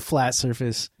 if there's a flat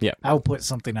surface, I will put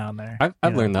something on there.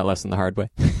 I've learned that lesson the hard way.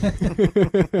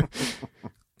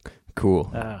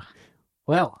 Cool.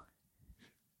 Well,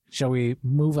 shall we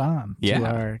move on to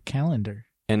our calendar?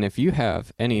 And if you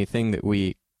have anything that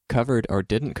we covered or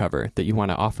didn't cover that you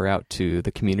want to offer out to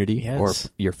the community or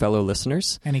your fellow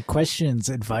listeners? Any questions,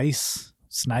 advice,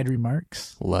 snide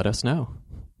remarks? Let us know.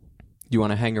 You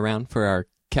want to hang around for our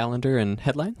calendar and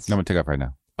headlines? No, I'm going to take off right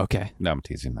now. Okay. No, I'm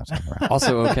teasing. That's around.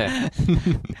 Also okay.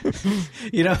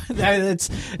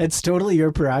 It's totally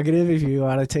your prerogative if you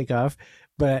want to take off.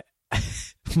 But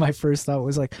my first thought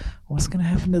was like, what's going to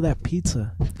happen to that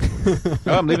pizza?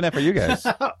 Oh, I'm leaving that for you guys.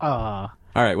 Aw.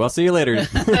 All right. Well, see you later.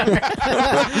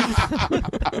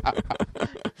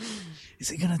 Is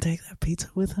he going to take that pizza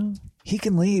with him? He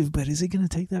can leave, but is he going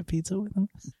to take that pizza with him?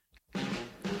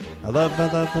 I love.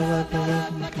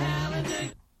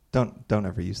 Don't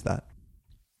ever use that.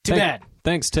 Too bad.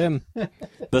 Thanks, Tim.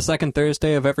 The second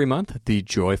Thursday of every month, the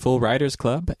Joyful Riders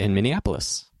Club in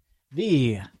Minneapolis.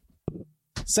 The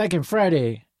second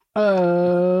Friday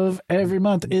of every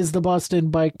month is the Boston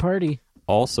Bike Party.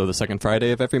 Also, the second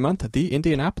Friday of every month, the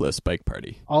Indianapolis Bike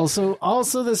Party. Also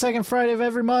the second Friday of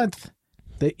every month,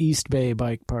 the East Bay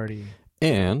Bike Party.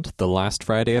 And the last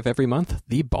Friday of every month,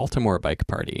 the Baltimore Bike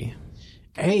Party.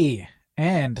 Hey,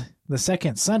 and the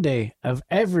second Sunday of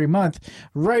every month,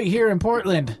 right here in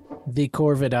Portland, the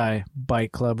Corvidae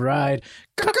Bike Club Ride.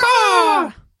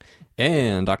 Caw-caw!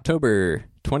 And October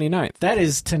 29th. That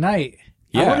is tonight.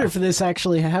 Yeah. I wonder if this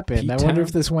actually happened. P-Town? I wonder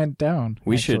if this went down.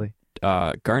 We actually.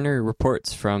 should garner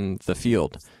reports from the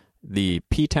field. The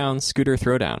P-Town Scooter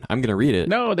Throwdown. I'm going to read it.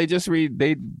 No, they did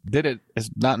it. It's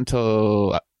not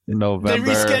until November.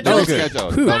 They rescheduled. Oh, good.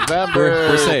 Rescheduled. Whew. November.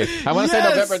 We're safe. I want to say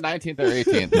Yes! November 19th or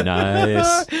 18th.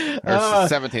 Nice. Or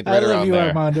 17th, I right love around you, there.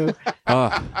 Armando.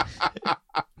 Oh,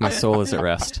 my soul is at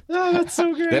rest. Oh, that's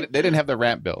so They great. didn't have the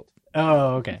ramp built.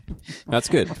 Oh, okay. That's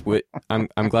good.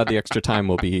 I'm glad the extra time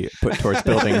will be put towards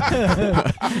building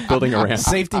a ramp.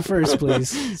 Safety first, please.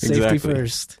 Safety Exactly.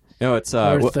 first. No, it's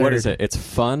Or what is third. it? It's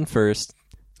fun first,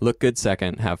 look good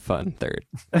second, have fun third,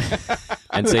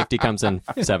 and safety comes in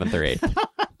seventh or eighth.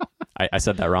 I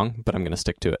said that wrong, but I'm going to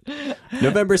stick to it.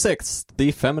 November 6th,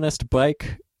 the Feminist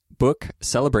Bike Book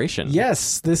Celebration.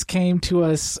 Yes, this came to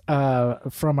us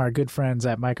from our good friends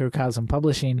at Microcosm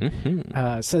Publishing.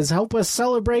 Mm-hmm. Says, help us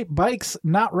celebrate bikes,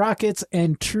 not rockets,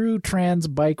 and True Trans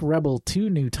Bike Rebel, 2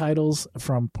 new titles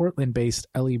from Portland-based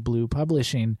Ellie Blue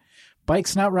Publishing.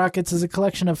 Bikes, Not Rockets is a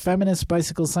collection of feminist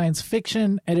bicycle science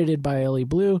fiction edited by Ellie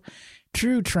Blue.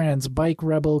 True Trans Bike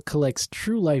Rebel collects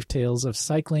true life tales of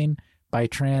cycling by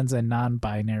trans and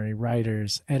non-binary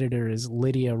writers. Editor is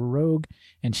Lydia Rogue,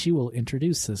 and she will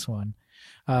introduce this one.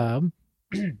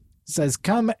 Says,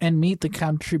 come and meet the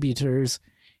contributors,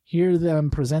 hear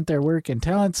them present their work and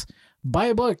talents, buy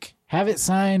a book, have it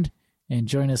signed, and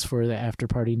join us for the after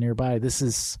party nearby. This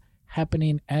is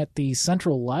happening at the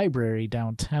Central Library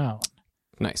downtown.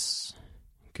 Nice.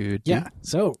 Good. Yeah,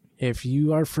 so if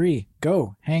you are free,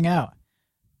 go hang out.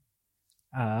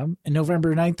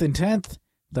 November 9th and 10th,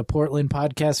 the Portland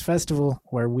Podcast Festival,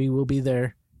 where we will be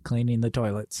there cleaning the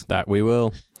toilets. That we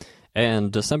will.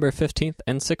 And December 15th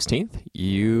and 16th,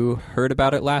 you heard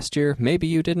about it last year. Maybe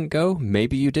you didn't go.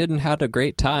 Maybe you didn't have a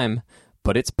great time.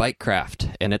 But it's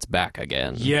Bikecraft, and it's back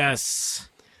again. Yes.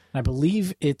 I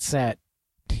believe it's at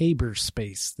Tabor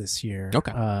Space this year.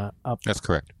 Okay. Up That's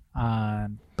correct.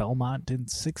 on Belmont and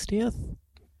 60th.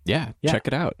 Yeah, Yeah. check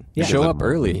it out. Yeah. Show up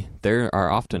early. There are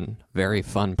often very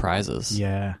fun prizes.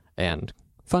 Yeah. And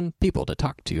fun people to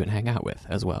talk to and hang out with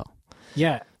as well.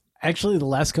 Yeah. Actually, the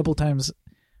last couple times,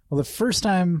 well, the first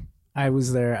time I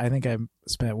was there, I think I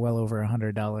spent well over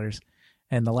 $100.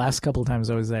 And the last couple times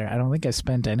I was there, I don't think I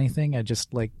spent anything. I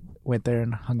just went there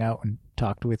and hung out and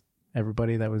talked with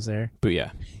everybody that was there. But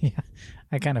yeah. Yeah.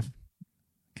 I kind of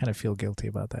feel guilty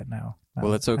about that now.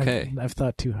 Well, it's okay. I've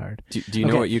thought too hard. Do you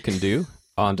know Okay. what you can do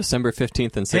on December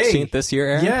 15th and 16th this year,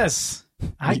 Aaron? Yes.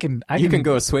 I can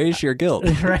go assuage your guilt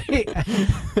right.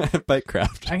 at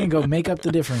Bikecraft. I can go make up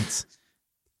the difference.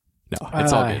 No,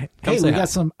 it's all good. Come Hey, say we hi. got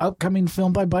some upcoming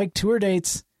Film by Bike tour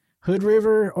dates. Hood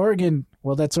River, Oregon.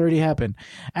 Well, that's already happened.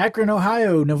 Akron,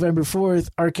 Ohio, November 4th.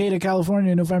 Arcata,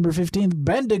 California, November 15th.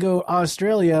 Bendigo,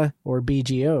 Australia, or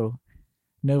BGO,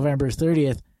 November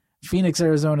 30th. Phoenix,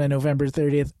 Arizona, November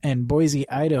 30th. And Boise,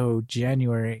 Idaho,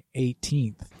 January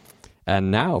 18th.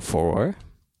 And now for...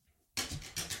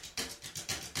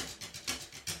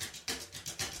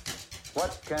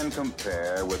 What can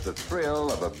compare with the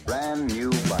thrill of a brand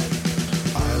new bike?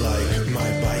 I like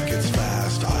my bike, it's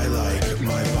fast. I like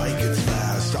my bike, it's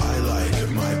fast. I like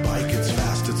my bike, it's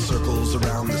fast. It circles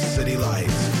around the city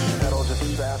lights. Pedal just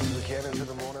as fast as we can into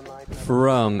the morning light.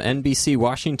 From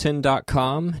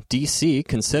NBCWashington.com, D.C.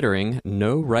 considering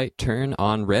no right turn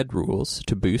on red rules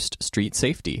to boost street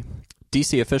safety.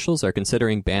 DC officials are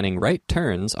considering banning right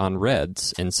turns on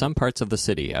reds in some parts of the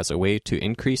city as a way to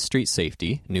increase street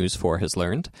safety, News 4 has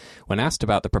learned. When asked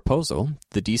about the proposal,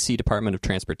 the DC Department of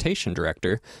Transportation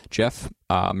Director, Jeff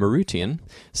Marutian,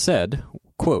 said,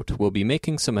 quote, "We'll be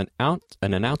making some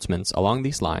announcements along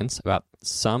these lines about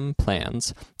some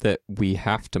plans that we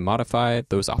have to modify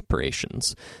those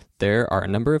operations. There are a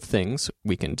number of things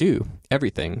we can do,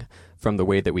 everything from the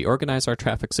way that we organize our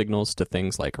traffic signals to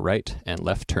things like right and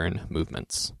left turn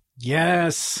movements."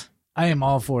 Yes, I am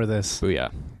all for this.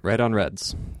 Booyah. Right on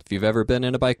reds. If you've ever been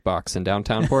in a bike box in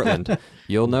downtown Portland,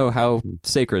 you'll know how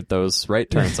sacred those right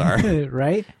turns are.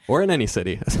 Right? Or in any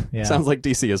city. Yeah. Sounds like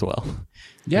DC as well.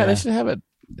 Yeah, they should have it.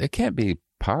 It can't be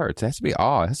parts. It has to be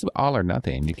all. It has to be all or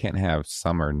nothing. You can't have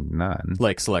some or none.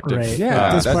 Like selective. Right.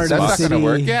 Yeah, This that's part of the not going to city-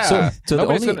 work. Yeah. So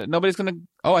nobody's gonna.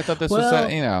 Oh, I thought this was Well,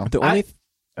 you know. The only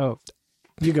Oh,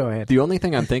 you go ahead. The only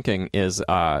thing I'm thinking is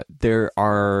there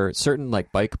are certain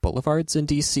like bike boulevards in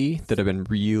DC that have been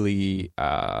really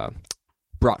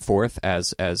brought forth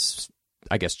as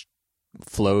I guess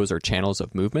flows or channels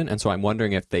of movement, and so I'm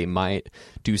wondering if they might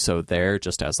do so there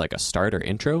just as like a start or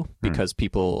intro, because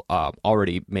people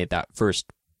already made that first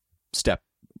step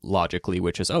logically,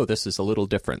 which is, oh, this is a little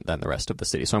different than the rest of the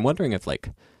city. So I'm wondering if like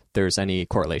there's any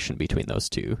correlation between those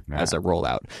two as a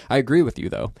rollout. I agree with you,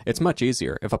 though. It's much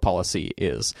easier if a policy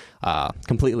is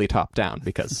completely top down,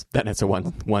 because then it's a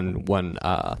one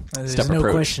There's step no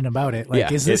approach. question about it. Like,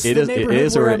 Yeah, is this it the is- it neighborhood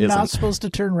is or where it I'm not isn't. supposed to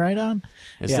turn right on?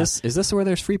 Is Yeah. this where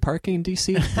there's free parking in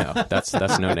DC? No, that's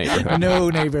no neighborhood. No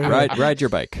neighborhood. Ride your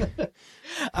bike.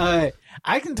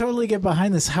 I can totally get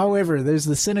behind this. However, there's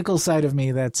the cynical side of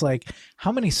me that's like,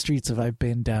 how many streets have I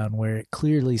been down where it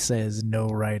clearly says no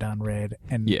right on red,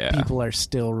 and Yeah. people are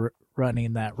still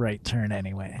running that right turn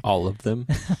anyway? All of them.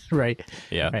 Right.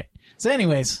 Yeah. Right. So,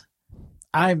 anyways,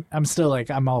 I'm still like,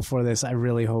 I'm all for this. I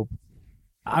really hope.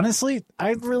 Honestly,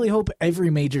 I really hope every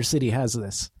major city has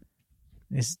this.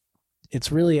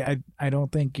 It's really, I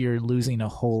don't think you're losing a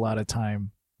whole lot of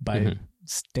time by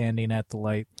standing at the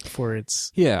light for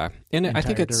its Yeah, and entire I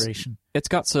think duration. it's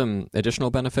got some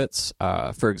additional benefits.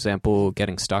 For example,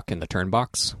 getting stuck in the turn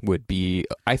box would be,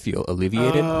 I feel,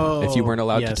 alleviated if you weren't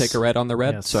allowed yes. to take a red on the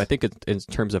red. Yes. So I think in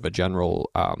terms of a general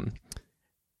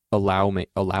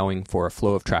allowing for a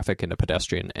flow of traffic in a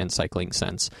pedestrian and cycling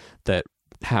sense, that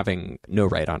having no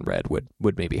right on red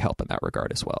would maybe help in that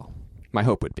regard as well. My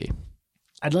hope would be.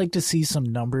 I'd like to see some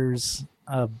numbers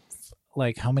of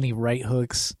like how many right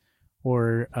hooks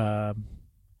or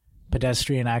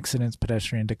pedestrian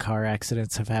to car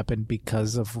accidents have happened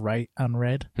because of right on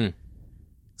red.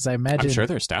 Because I imagine, I'm sure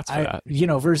there's stats for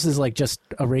that. Versus like just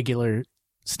a regular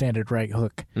standard right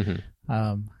hook.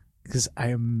 Because I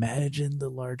imagine the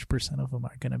large percent of them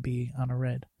are going to be on a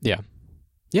red. Yeah.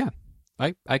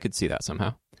 I could see that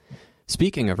somehow.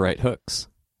 Speaking of right hooks,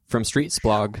 from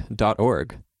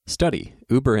streetsblog.org, study,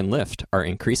 Uber and Lyft are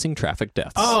increasing traffic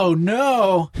deaths. Oh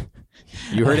no!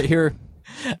 You heard it here.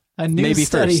 A new Maybe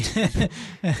study,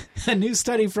 a new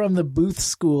study from the Booth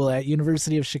School at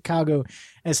University of Chicago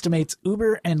estimates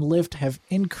Uber and Lyft have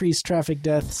increased traffic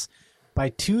deaths by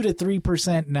 2 to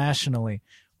 3% nationally,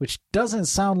 which doesn't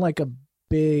sound like a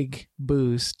big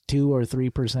boost, 2 or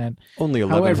 3%. Only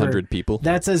However, 1,100 people.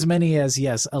 That's as many as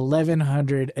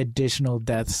 1,100 additional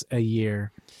deaths a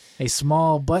year. A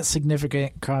small but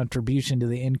significant contribution to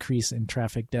the increase in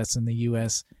traffic deaths in the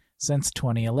U.S. since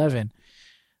 2011.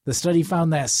 The study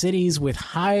found that cities with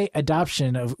high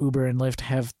adoption of Uber and Lyft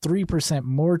have 3%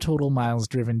 more total miles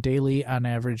driven daily on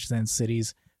average than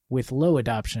cities with low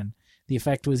adoption. The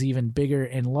effect was even bigger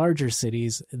in larger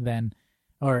cities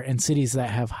in cities that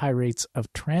have high rates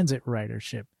of transit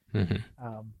ridership.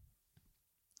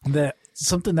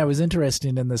 Something that was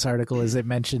interesting in this article is it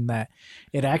mentioned that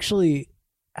it actually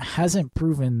hasn't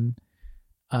proven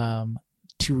to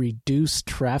reduce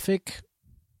traffic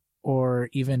or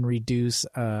even reduce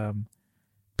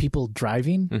people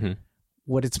driving.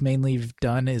 What it's mainly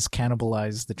done is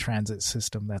cannibalize the transit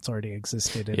system that's already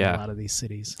existed in a lot of these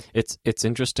cities. It's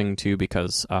interesting too,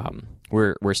 because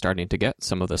we're starting to get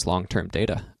some of this long-term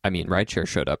data. I mean, rideshare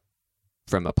showed up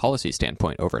from a policy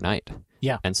standpoint overnight.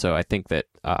 Yeah. And so I think that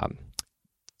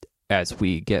as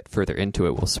we get further into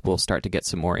it, we'll start to get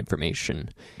some more information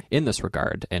in this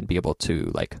regard and be able to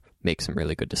like make some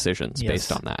really good decisions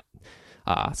based on that.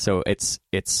 So it's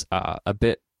a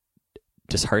bit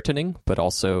disheartening, but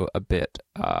also a bit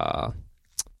of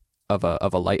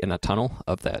a light in a tunnel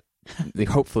of that.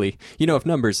 Hopefully, if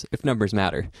numbers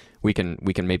matter, we can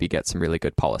maybe get some really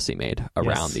good policy made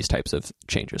around these types of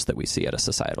changes that we see at a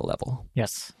societal level.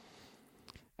 Yes.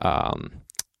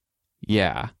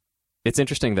 Yeah. It's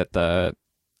interesting that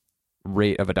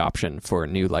rate of adoption for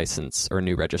new license or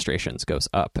new registrations goes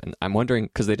up. And I'm wondering,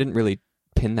 because they didn't really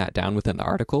pin that down within the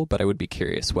article, but I would be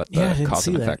curious what the cause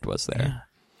and effect was there.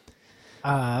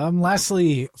 Yeah.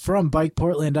 Lastly, from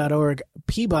bikeportland.org,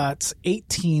 PBOT's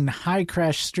 18 high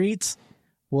crash streets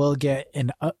will get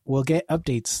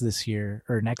updates this year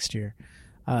or next year.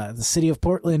 The city of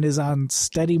Portland is on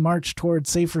steady march towards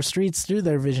safer streets through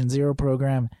their Vision Zero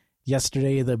program.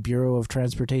 Yesterday, the Bureau of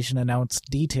Transportation announced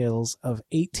details of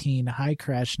 18 high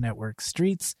crash network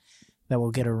streets that will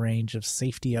get a range of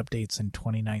safety updates in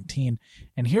 2019.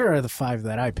 And here are the 5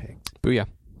 that I picked. Booyah.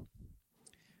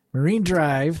 Marine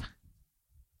Drive.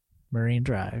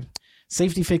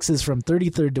 Safety fixes from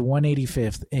 33rd to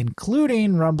 185th,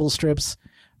 including rumble strips,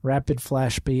 rapid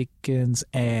flash beacons,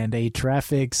 and a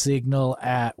traffic signal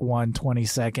at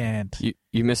 122nd.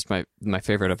 You missed my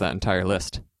favorite of that entire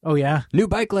list. Oh, yeah? New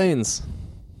bike lanes.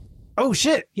 Oh,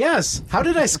 shit. Yes. How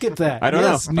did I skip that? I don't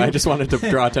know. I just wanted to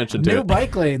draw attention to it. New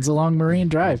bike lanes along Marine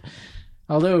Drive.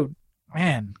 Although,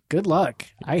 man, good luck.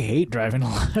 I hate riding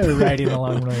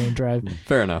along Marine Drive.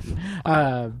 Fair enough.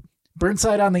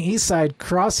 Burnside on the east side,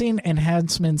 crossing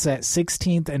enhancements at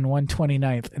 16th and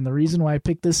 129th. And the reason why I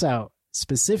picked this out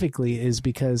specifically is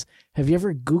because have you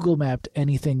ever Google mapped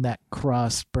anything that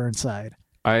crossed Burnside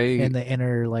in the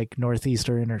inner northeast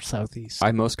or inner southeast?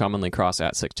 I most commonly cross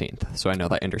at 16th, so I know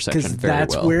that intersection very well.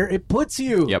 Because that's where it puts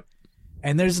you. Yep.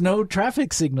 And there's no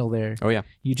traffic signal there. Oh, yeah.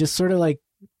 You just sort of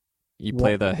you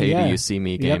play the hey, do you see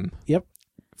me game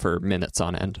for minutes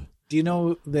on end. Do you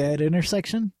know that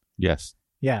intersection? Yes.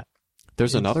 Yeah.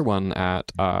 There's another one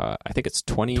at, I think it's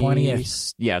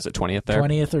 20th. Yeah, is it 20th there?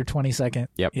 20th or 22nd.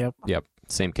 Yep.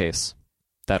 Same case.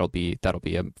 That'll be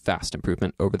a vast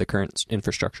improvement over the current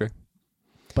infrastructure.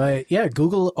 But yeah,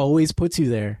 Google always puts you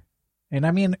there. And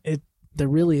I mean, there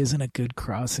really isn't a good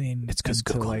crossing. It's because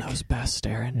Google knows best,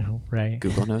 Aaron. Right.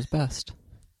 Google knows best.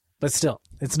 But still,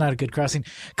 it's not a good crossing.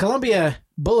 Columbia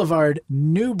Boulevard,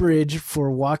 new bridge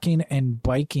for walking and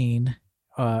biking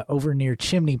over near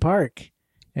Chimney Park.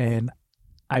 And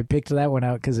I picked that one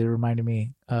out because it reminded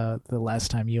me the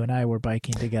last time you and I were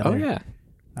biking together. Oh, yeah.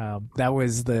 That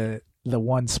was the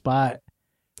one spot.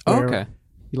 Oh, okay.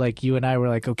 You and I were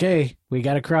like, okay, we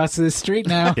got to cross this street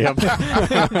now. Yep.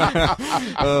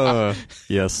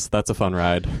 Yes, that's a fun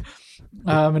ride.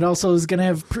 It also is going to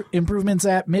have improvements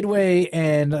at Midway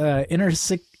and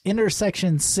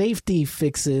intersection safety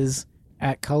fixes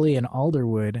at Cully and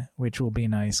Alderwood, which will be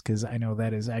nice because I know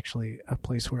that is actually a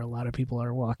place where a lot of people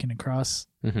are walking across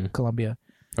Columbia.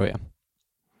 Oh, yeah.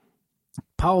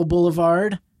 Powell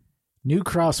Boulevard, new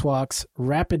crosswalks,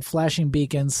 rapid flashing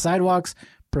beacons, sidewalks,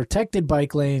 protected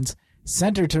bike lanes,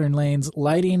 center turn lanes,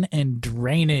 lighting, and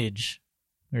drainage.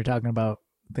 We were talking about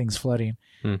things flooding.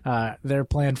 They're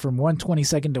planned from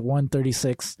 122nd to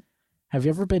 136th. Have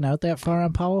you ever been out that far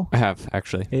on Powell? I have,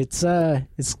 actually. It's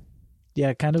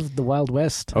kind of the Wild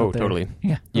West. Oh, totally.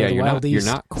 Yeah, you're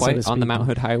not quite on the Mount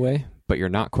Hood Highway, but you're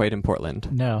not quite in Portland.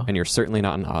 No. And you're certainly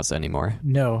not in Oz anymore.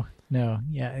 No.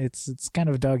 Yeah, it's kind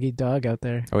of dog eat dog out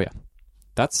there. Oh, yeah.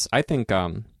 I think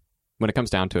when it comes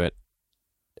down to it,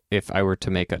 if I were to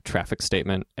make a traffic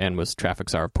statement and was traffic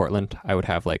czar of Portland, I would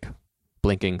have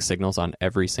blinking signals on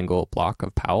every single block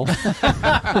of Powell.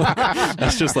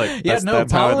 That's just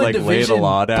that's how I'd lay the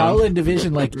law down. Powell and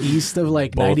Division east of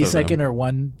 92nd or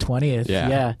 120th.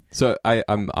 Yeah. So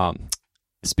I'm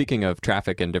speaking of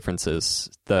traffic and differences,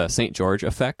 the St. George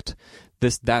effect.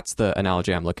 That's the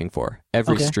analogy I'm looking for.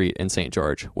 Every street in St.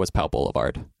 George was Powell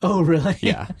Boulevard. Oh, really?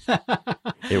 Yeah.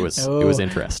 It was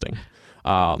interesting.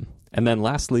 And then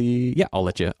lastly, I'll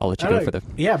let you go for the...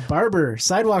 Yeah, Barber,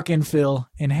 sidewalk infill,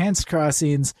 enhanced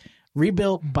crossings,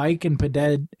 rebuilt bike and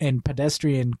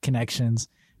pedestrian connections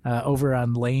over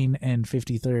on Lane and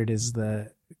 53rd is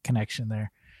the connection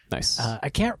there. Nice. I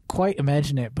can't quite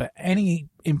imagine it, but any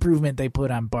improvement they put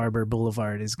on Barber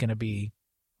Boulevard is going to be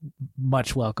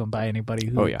much welcome by anybody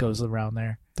who goes around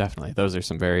there. Definitely. Those are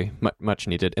some very much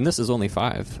needed. And this is only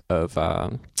 5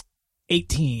 of...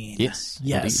 18. Yes.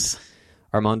 Yes. Indeed.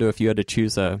 Armando, if you had to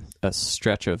choose a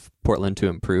stretch of Portland to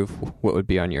improve, what would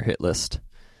be on your hit list?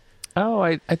 Oh,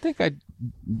 I think I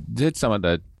did some of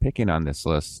the picking on this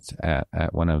list at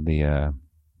one of the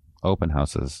open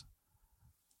houses.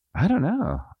 I don't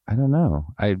know.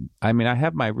 I mean, I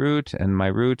have my route, and my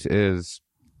route is,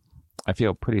 I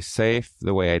feel pretty safe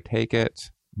the way I take it,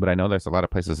 but I know there's a lot of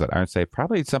places that aren't safe.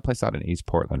 Probably someplace out in East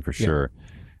Portland for sure.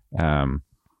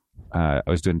 I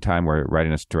was doing time where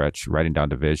riding down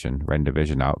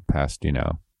Division out past the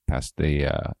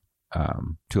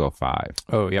 205.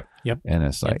 Oh, yep. And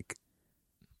it's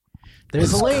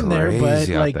There's It's a lane there, but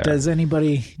crazy out like, there. does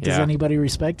anybody Yeah.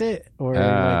 respect it? Or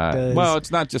Well,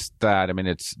 it's not just that. I mean,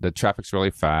 it's the traffic's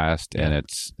really fast, and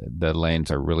it's the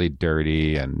lanes are really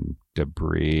dirty and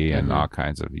debris and all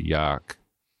kinds of yuck.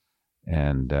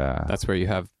 And That's where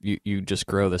you just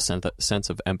grow the sense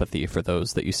of empathy for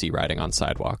those that you see riding on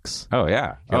sidewalks. oh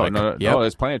yeah, You're oh like, no, yep. no,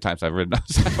 there's plenty of times I've ridden on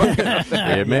sidewalk.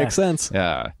 It makes sense.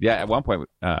 Yeah. At one point,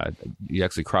 you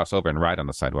actually cross over and ride on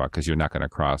the sidewalk because you're not going to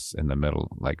cross in the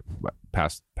middle, like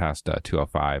past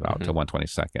 205 out to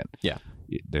 122nd. Yeah.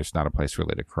 There's not a place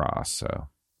really to cross, so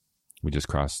we just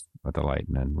cross at the light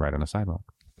and then ride on the sidewalk.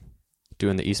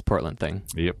 Doing the East Portland thing.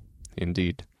 Yep.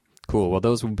 Indeed. Cool. Well,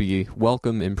 those will be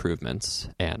welcome improvements,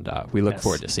 and we look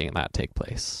forward to seeing that take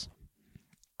place.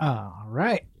 All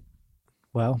right.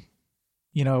 Well,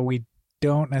 we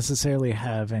don't necessarily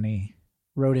have any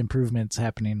road improvements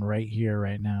happening right here,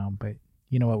 right now, but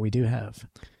you know what we do have?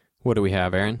 What do we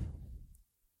have, Aaron?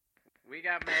 We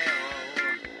got mail.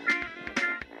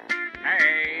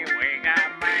 Hey, we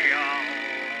got mail.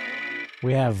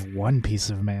 We have one piece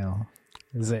of mail.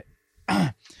 Is it?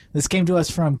 This came to us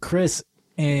from Chris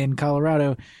in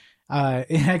Colorado.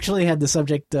 It actually had the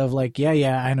subject of like,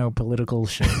 yeah, I know political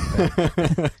shit.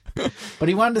 But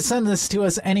he wanted to send this to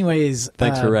us anyways.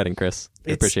 Thanks for writing, Chris.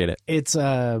 I appreciate it. It's,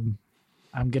 I'm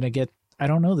going to get, I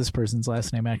don't know this person's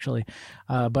last name actually,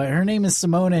 but her name is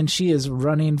Simone and she is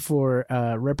running for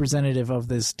representative of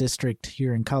this district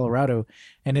here in Colorado.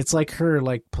 And it's like her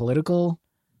like political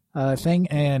thing.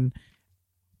 And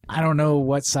I don't know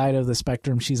what side of the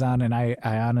spectrum she's on. And I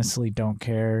honestly don't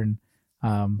care. And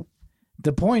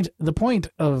the point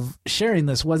of sharing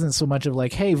this wasn't so much of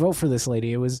like, hey, vote for this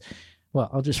lady. It was, well,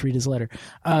 I'll just read his letter.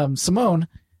 Simone,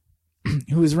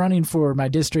 who is running for my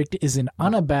district, is an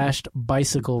unabashed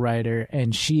bicycle rider,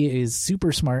 and she is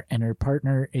super smart, and her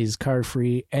partner is car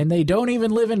free, and they don't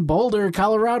even live in Boulder,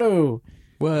 Colorado.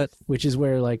 What? Which is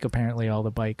where like apparently all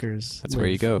the bikers. That's where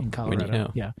you go in Colorado. when you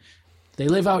know. Yeah, they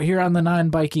live out here on the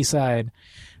non-bikey side.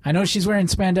 I know she's wearing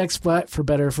spandex, but for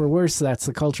better or for worse, that's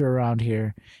the culture around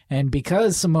here. And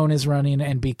because Simone is running,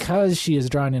 and because she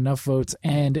is drawing enough votes,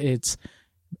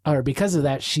 because of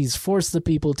that, she's forced the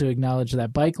people to acknowledge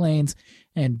that bike lanes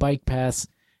and bike paths,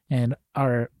 and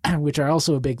which are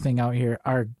also a big thing out here,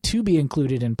 are to be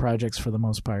included in projects for the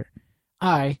most part.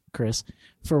 I, Chris,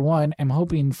 for one, am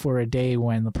hoping for a day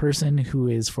when the person who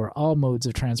is for all modes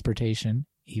of transportation,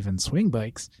 even swing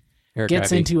bikes,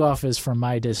 gets into office from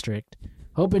my district.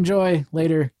 Hope and joy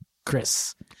later,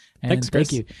 Chris. And Thanks, Chris.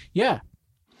 thank you. Yeah,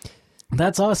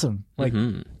 that's awesome. Like,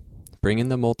 Bring in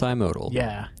the multimodal.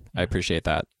 yeah, I appreciate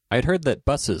that. I'd heard that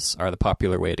buses are the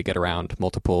popular way to get around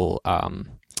multiple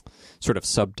sort of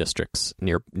sub-districts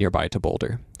nearby to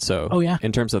Boulder. So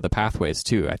in terms of the pathways,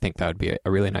 too, I think that would be a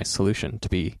really nice solution to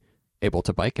be able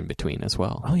to bike in between as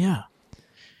well. Oh, yeah.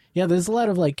 Yeah, there's a lot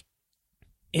of, like,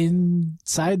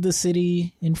 inside the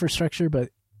city infrastructure, but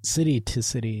city to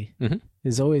city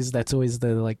that's always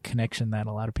the, like, connection that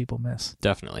a lot of people miss.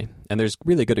 Definitely. And there's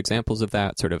really good examples of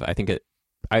that, sort of, I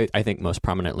think most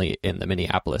prominently in the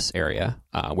Minneapolis area,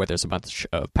 where there's a bunch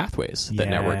of pathways that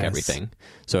network everything.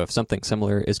 So if something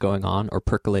similar is going on or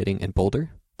percolating in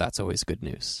Boulder, that's always good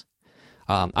news.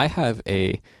 I have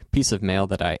a piece of mail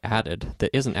that I added that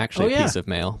isn't actually a piece of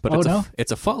mail, but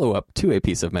it's a follow-up to a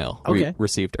piece of mail we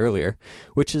received earlier,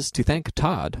 which is to thank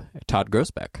Todd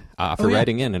Grosbeck, for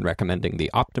writing in and recommending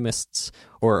the Optimists,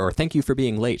 or Thank You for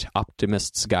Being Late,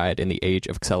 Optimists Guide in the Age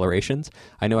of Accelerations.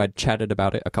 I know I'd chatted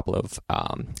about it a couple of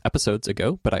episodes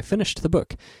ago, but I finished the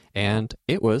book, and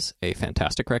it was a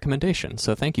fantastic recommendation.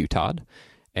 So thank you, Todd.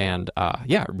 And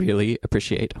really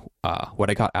appreciate what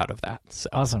I got out of that. So.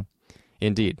 Awesome.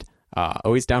 Indeed.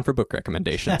 Always down for book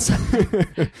recommendations.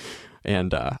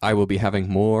 And I will be having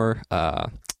more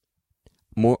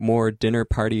dinner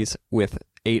parties with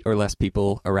 8 or less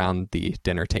people around the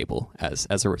dinner table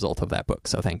as a result of that book.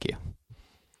 So thank you.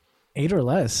 8 or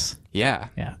less. Yeah.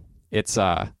 Yeah. It's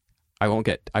I won't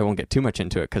get too much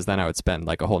into it because then I would spend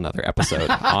like a whole nother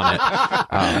episode on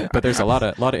it. But there's a lot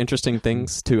of interesting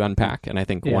things to unpack, and I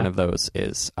think one of those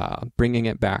is bringing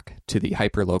it back to the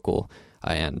hyperlocal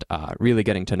and really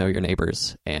getting to know your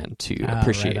neighbors and to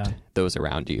appreciate those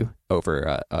around you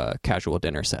over a casual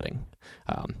dinner setting.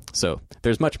 So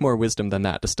there's much more wisdom than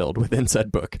that distilled within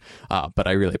said book, but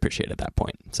I really appreciated that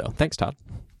point. So thanks, Todd.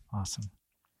 Awesome.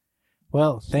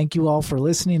 Well, thank you all for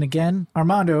listening again.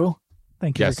 Armando,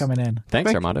 thank you for coming in.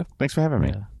 Thanks, Armando. Thanks for having me.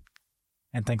 Yeah.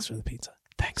 And thanks for the pizza.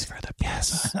 Thanks for the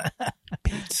pizza.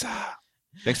 Pizza.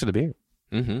 Thanks for the beer.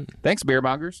 Mm-hmm. Thanks, beer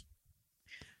mongers.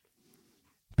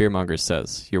 Beermonger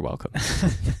says, you're welcome.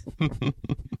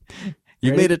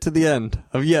 You've made it to the end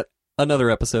of yet another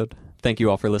episode. Thank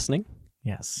you all for listening.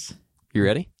 Yes. You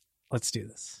ready? Let's do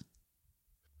this.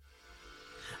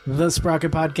 The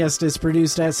Sprocket Podcast is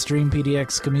produced at Stream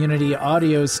PDX Community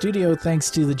Audio Studio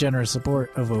thanks to the generous support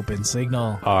of Open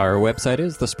Signal. Our website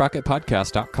is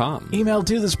thesprocketpodcast.com. Email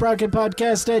to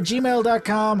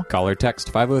thesprocketpodcast@gmail.com. Call or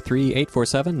text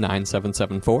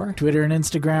 503-847-9774. Twitter and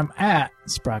Instagram at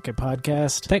Sprocket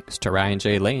Podcast. Thanks to Ryan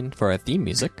J. Lane for our theme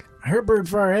music. Herbert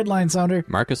for our headline sounder.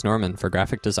 Marcus Norman for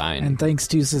graphic design. And thanks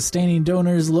to sustaining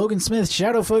donors Logan Smith,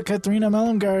 Shadowfoot, Katharina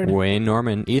Mellengard, Wayne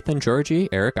Norman, Ethan Georgie,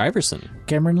 Eric Iverson,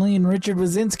 Cameron Lean, Richard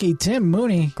Wazinski, Tim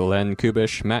Mooney, Glenn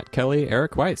Kubish, Matt Kelly,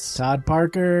 Eric Weiss, Todd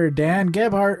Parker, Dan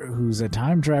Gebhardt, who's a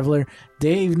time traveler,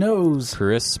 Dave Knows,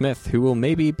 Chris Smith, who will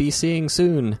maybe be seeing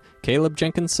soon, Caleb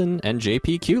Jenkinson, and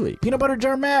JP Cooley, Peanut Butter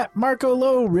Jar Matt, Marco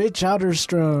Lowe, Rich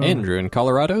Outerstrom, Andrew in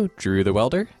Colorado, Drew the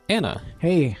Welder, Anna,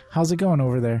 hey, how's it going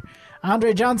over there?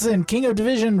 Andre Johnson, King of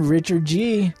Division, Richard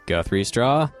G. Guthrie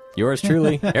Straw, yours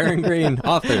truly, Aaron Green,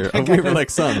 author of Weaver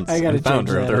Lake Sons, and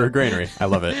founder of the Her Granary. I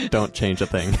love it. Don't change a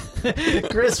thing.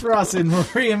 Chris Rawson,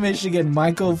 Maria, Michigan,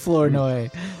 Michael Flournoy.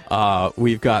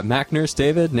 We've got Mac Nurse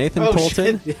David, Nathan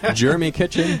Polton, yeah. Jeremy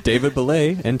Kitchen, David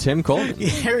Belay, and Tim Coleman.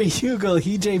 Harry Hugel,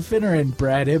 EJ Finneran,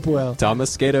 Brad Hipwell,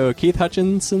 Thomas Skato, Keith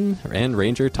Hutchinson, and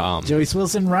Ranger Tom. Joyce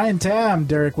Wilson, Ryan Tam,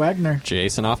 Derek Wagner,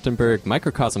 Jason Oftenberg,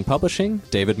 Microcosm Publishing,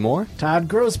 David Moore, Todd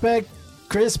Grossbeck,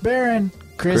 Chris Barron,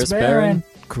 Chris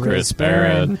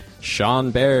Barron,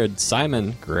 Sean Baird,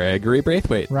 Simon, Gregory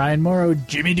Braithwaite, Ryan Morrow,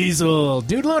 Jimmy Diesel,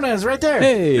 Dude Luna is right there.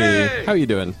 Hey, how you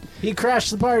doing? He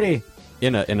crashed the party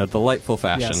In a delightful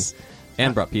fashion, Yes.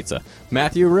 and brought pizza.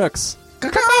 Matthew Rooks,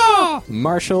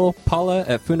 Marshall, Paula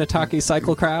at Funataki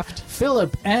Cyclecraft,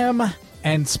 Philip M.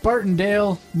 and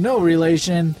Spartandale, no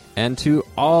relation. and to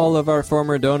all of our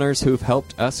former donors who've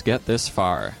helped us get this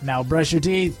far. Now brush your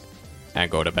teeth.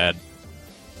 And go to bed.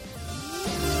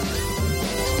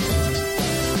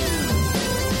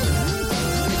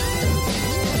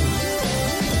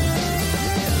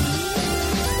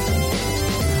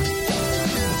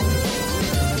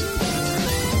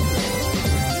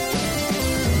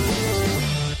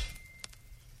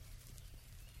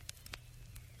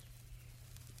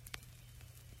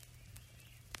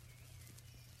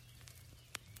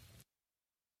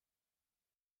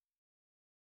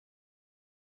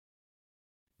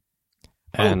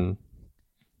 And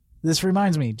This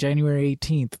reminds me, January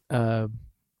 18th,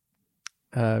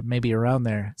 maybe around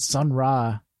there, Sun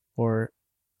Ra or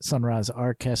Sun Ra's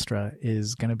orchestra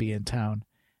is going to be in town.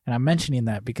 And I'm mentioning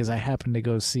that because I happened to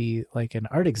go see like an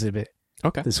art exhibit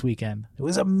okay, this weekend. It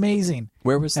was amazing.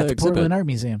 where was At the the exhibit? Portland Art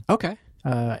Museum. Okay,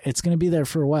 It's going to be there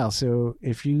for a while. So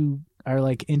if you are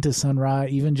like into Sun Ra,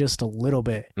 even just a little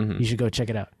bit, you should go check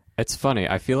it out. it's funny.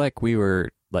 I feel like we were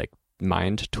like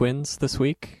mind twins this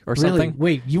week or Really? something.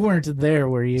 Wait, you weren't there,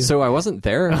 were you? So I wasn't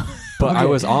there, but I Okay.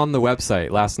 was on the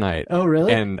website last night. Oh,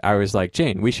 really? And I was like,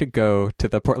 Jane, we should go to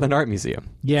the Portland Art Museum.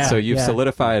 Yeah, So you've yeah.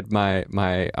 solidified my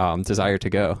desire to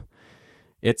go.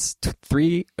 It's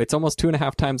It's almost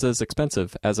 2.5 times as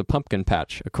expensive as a pumpkin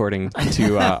patch, according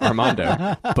to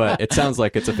Armando. But it sounds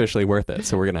like it's officially worth it.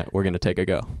 So we're gonna take a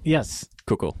go. Yes.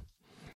 Cool.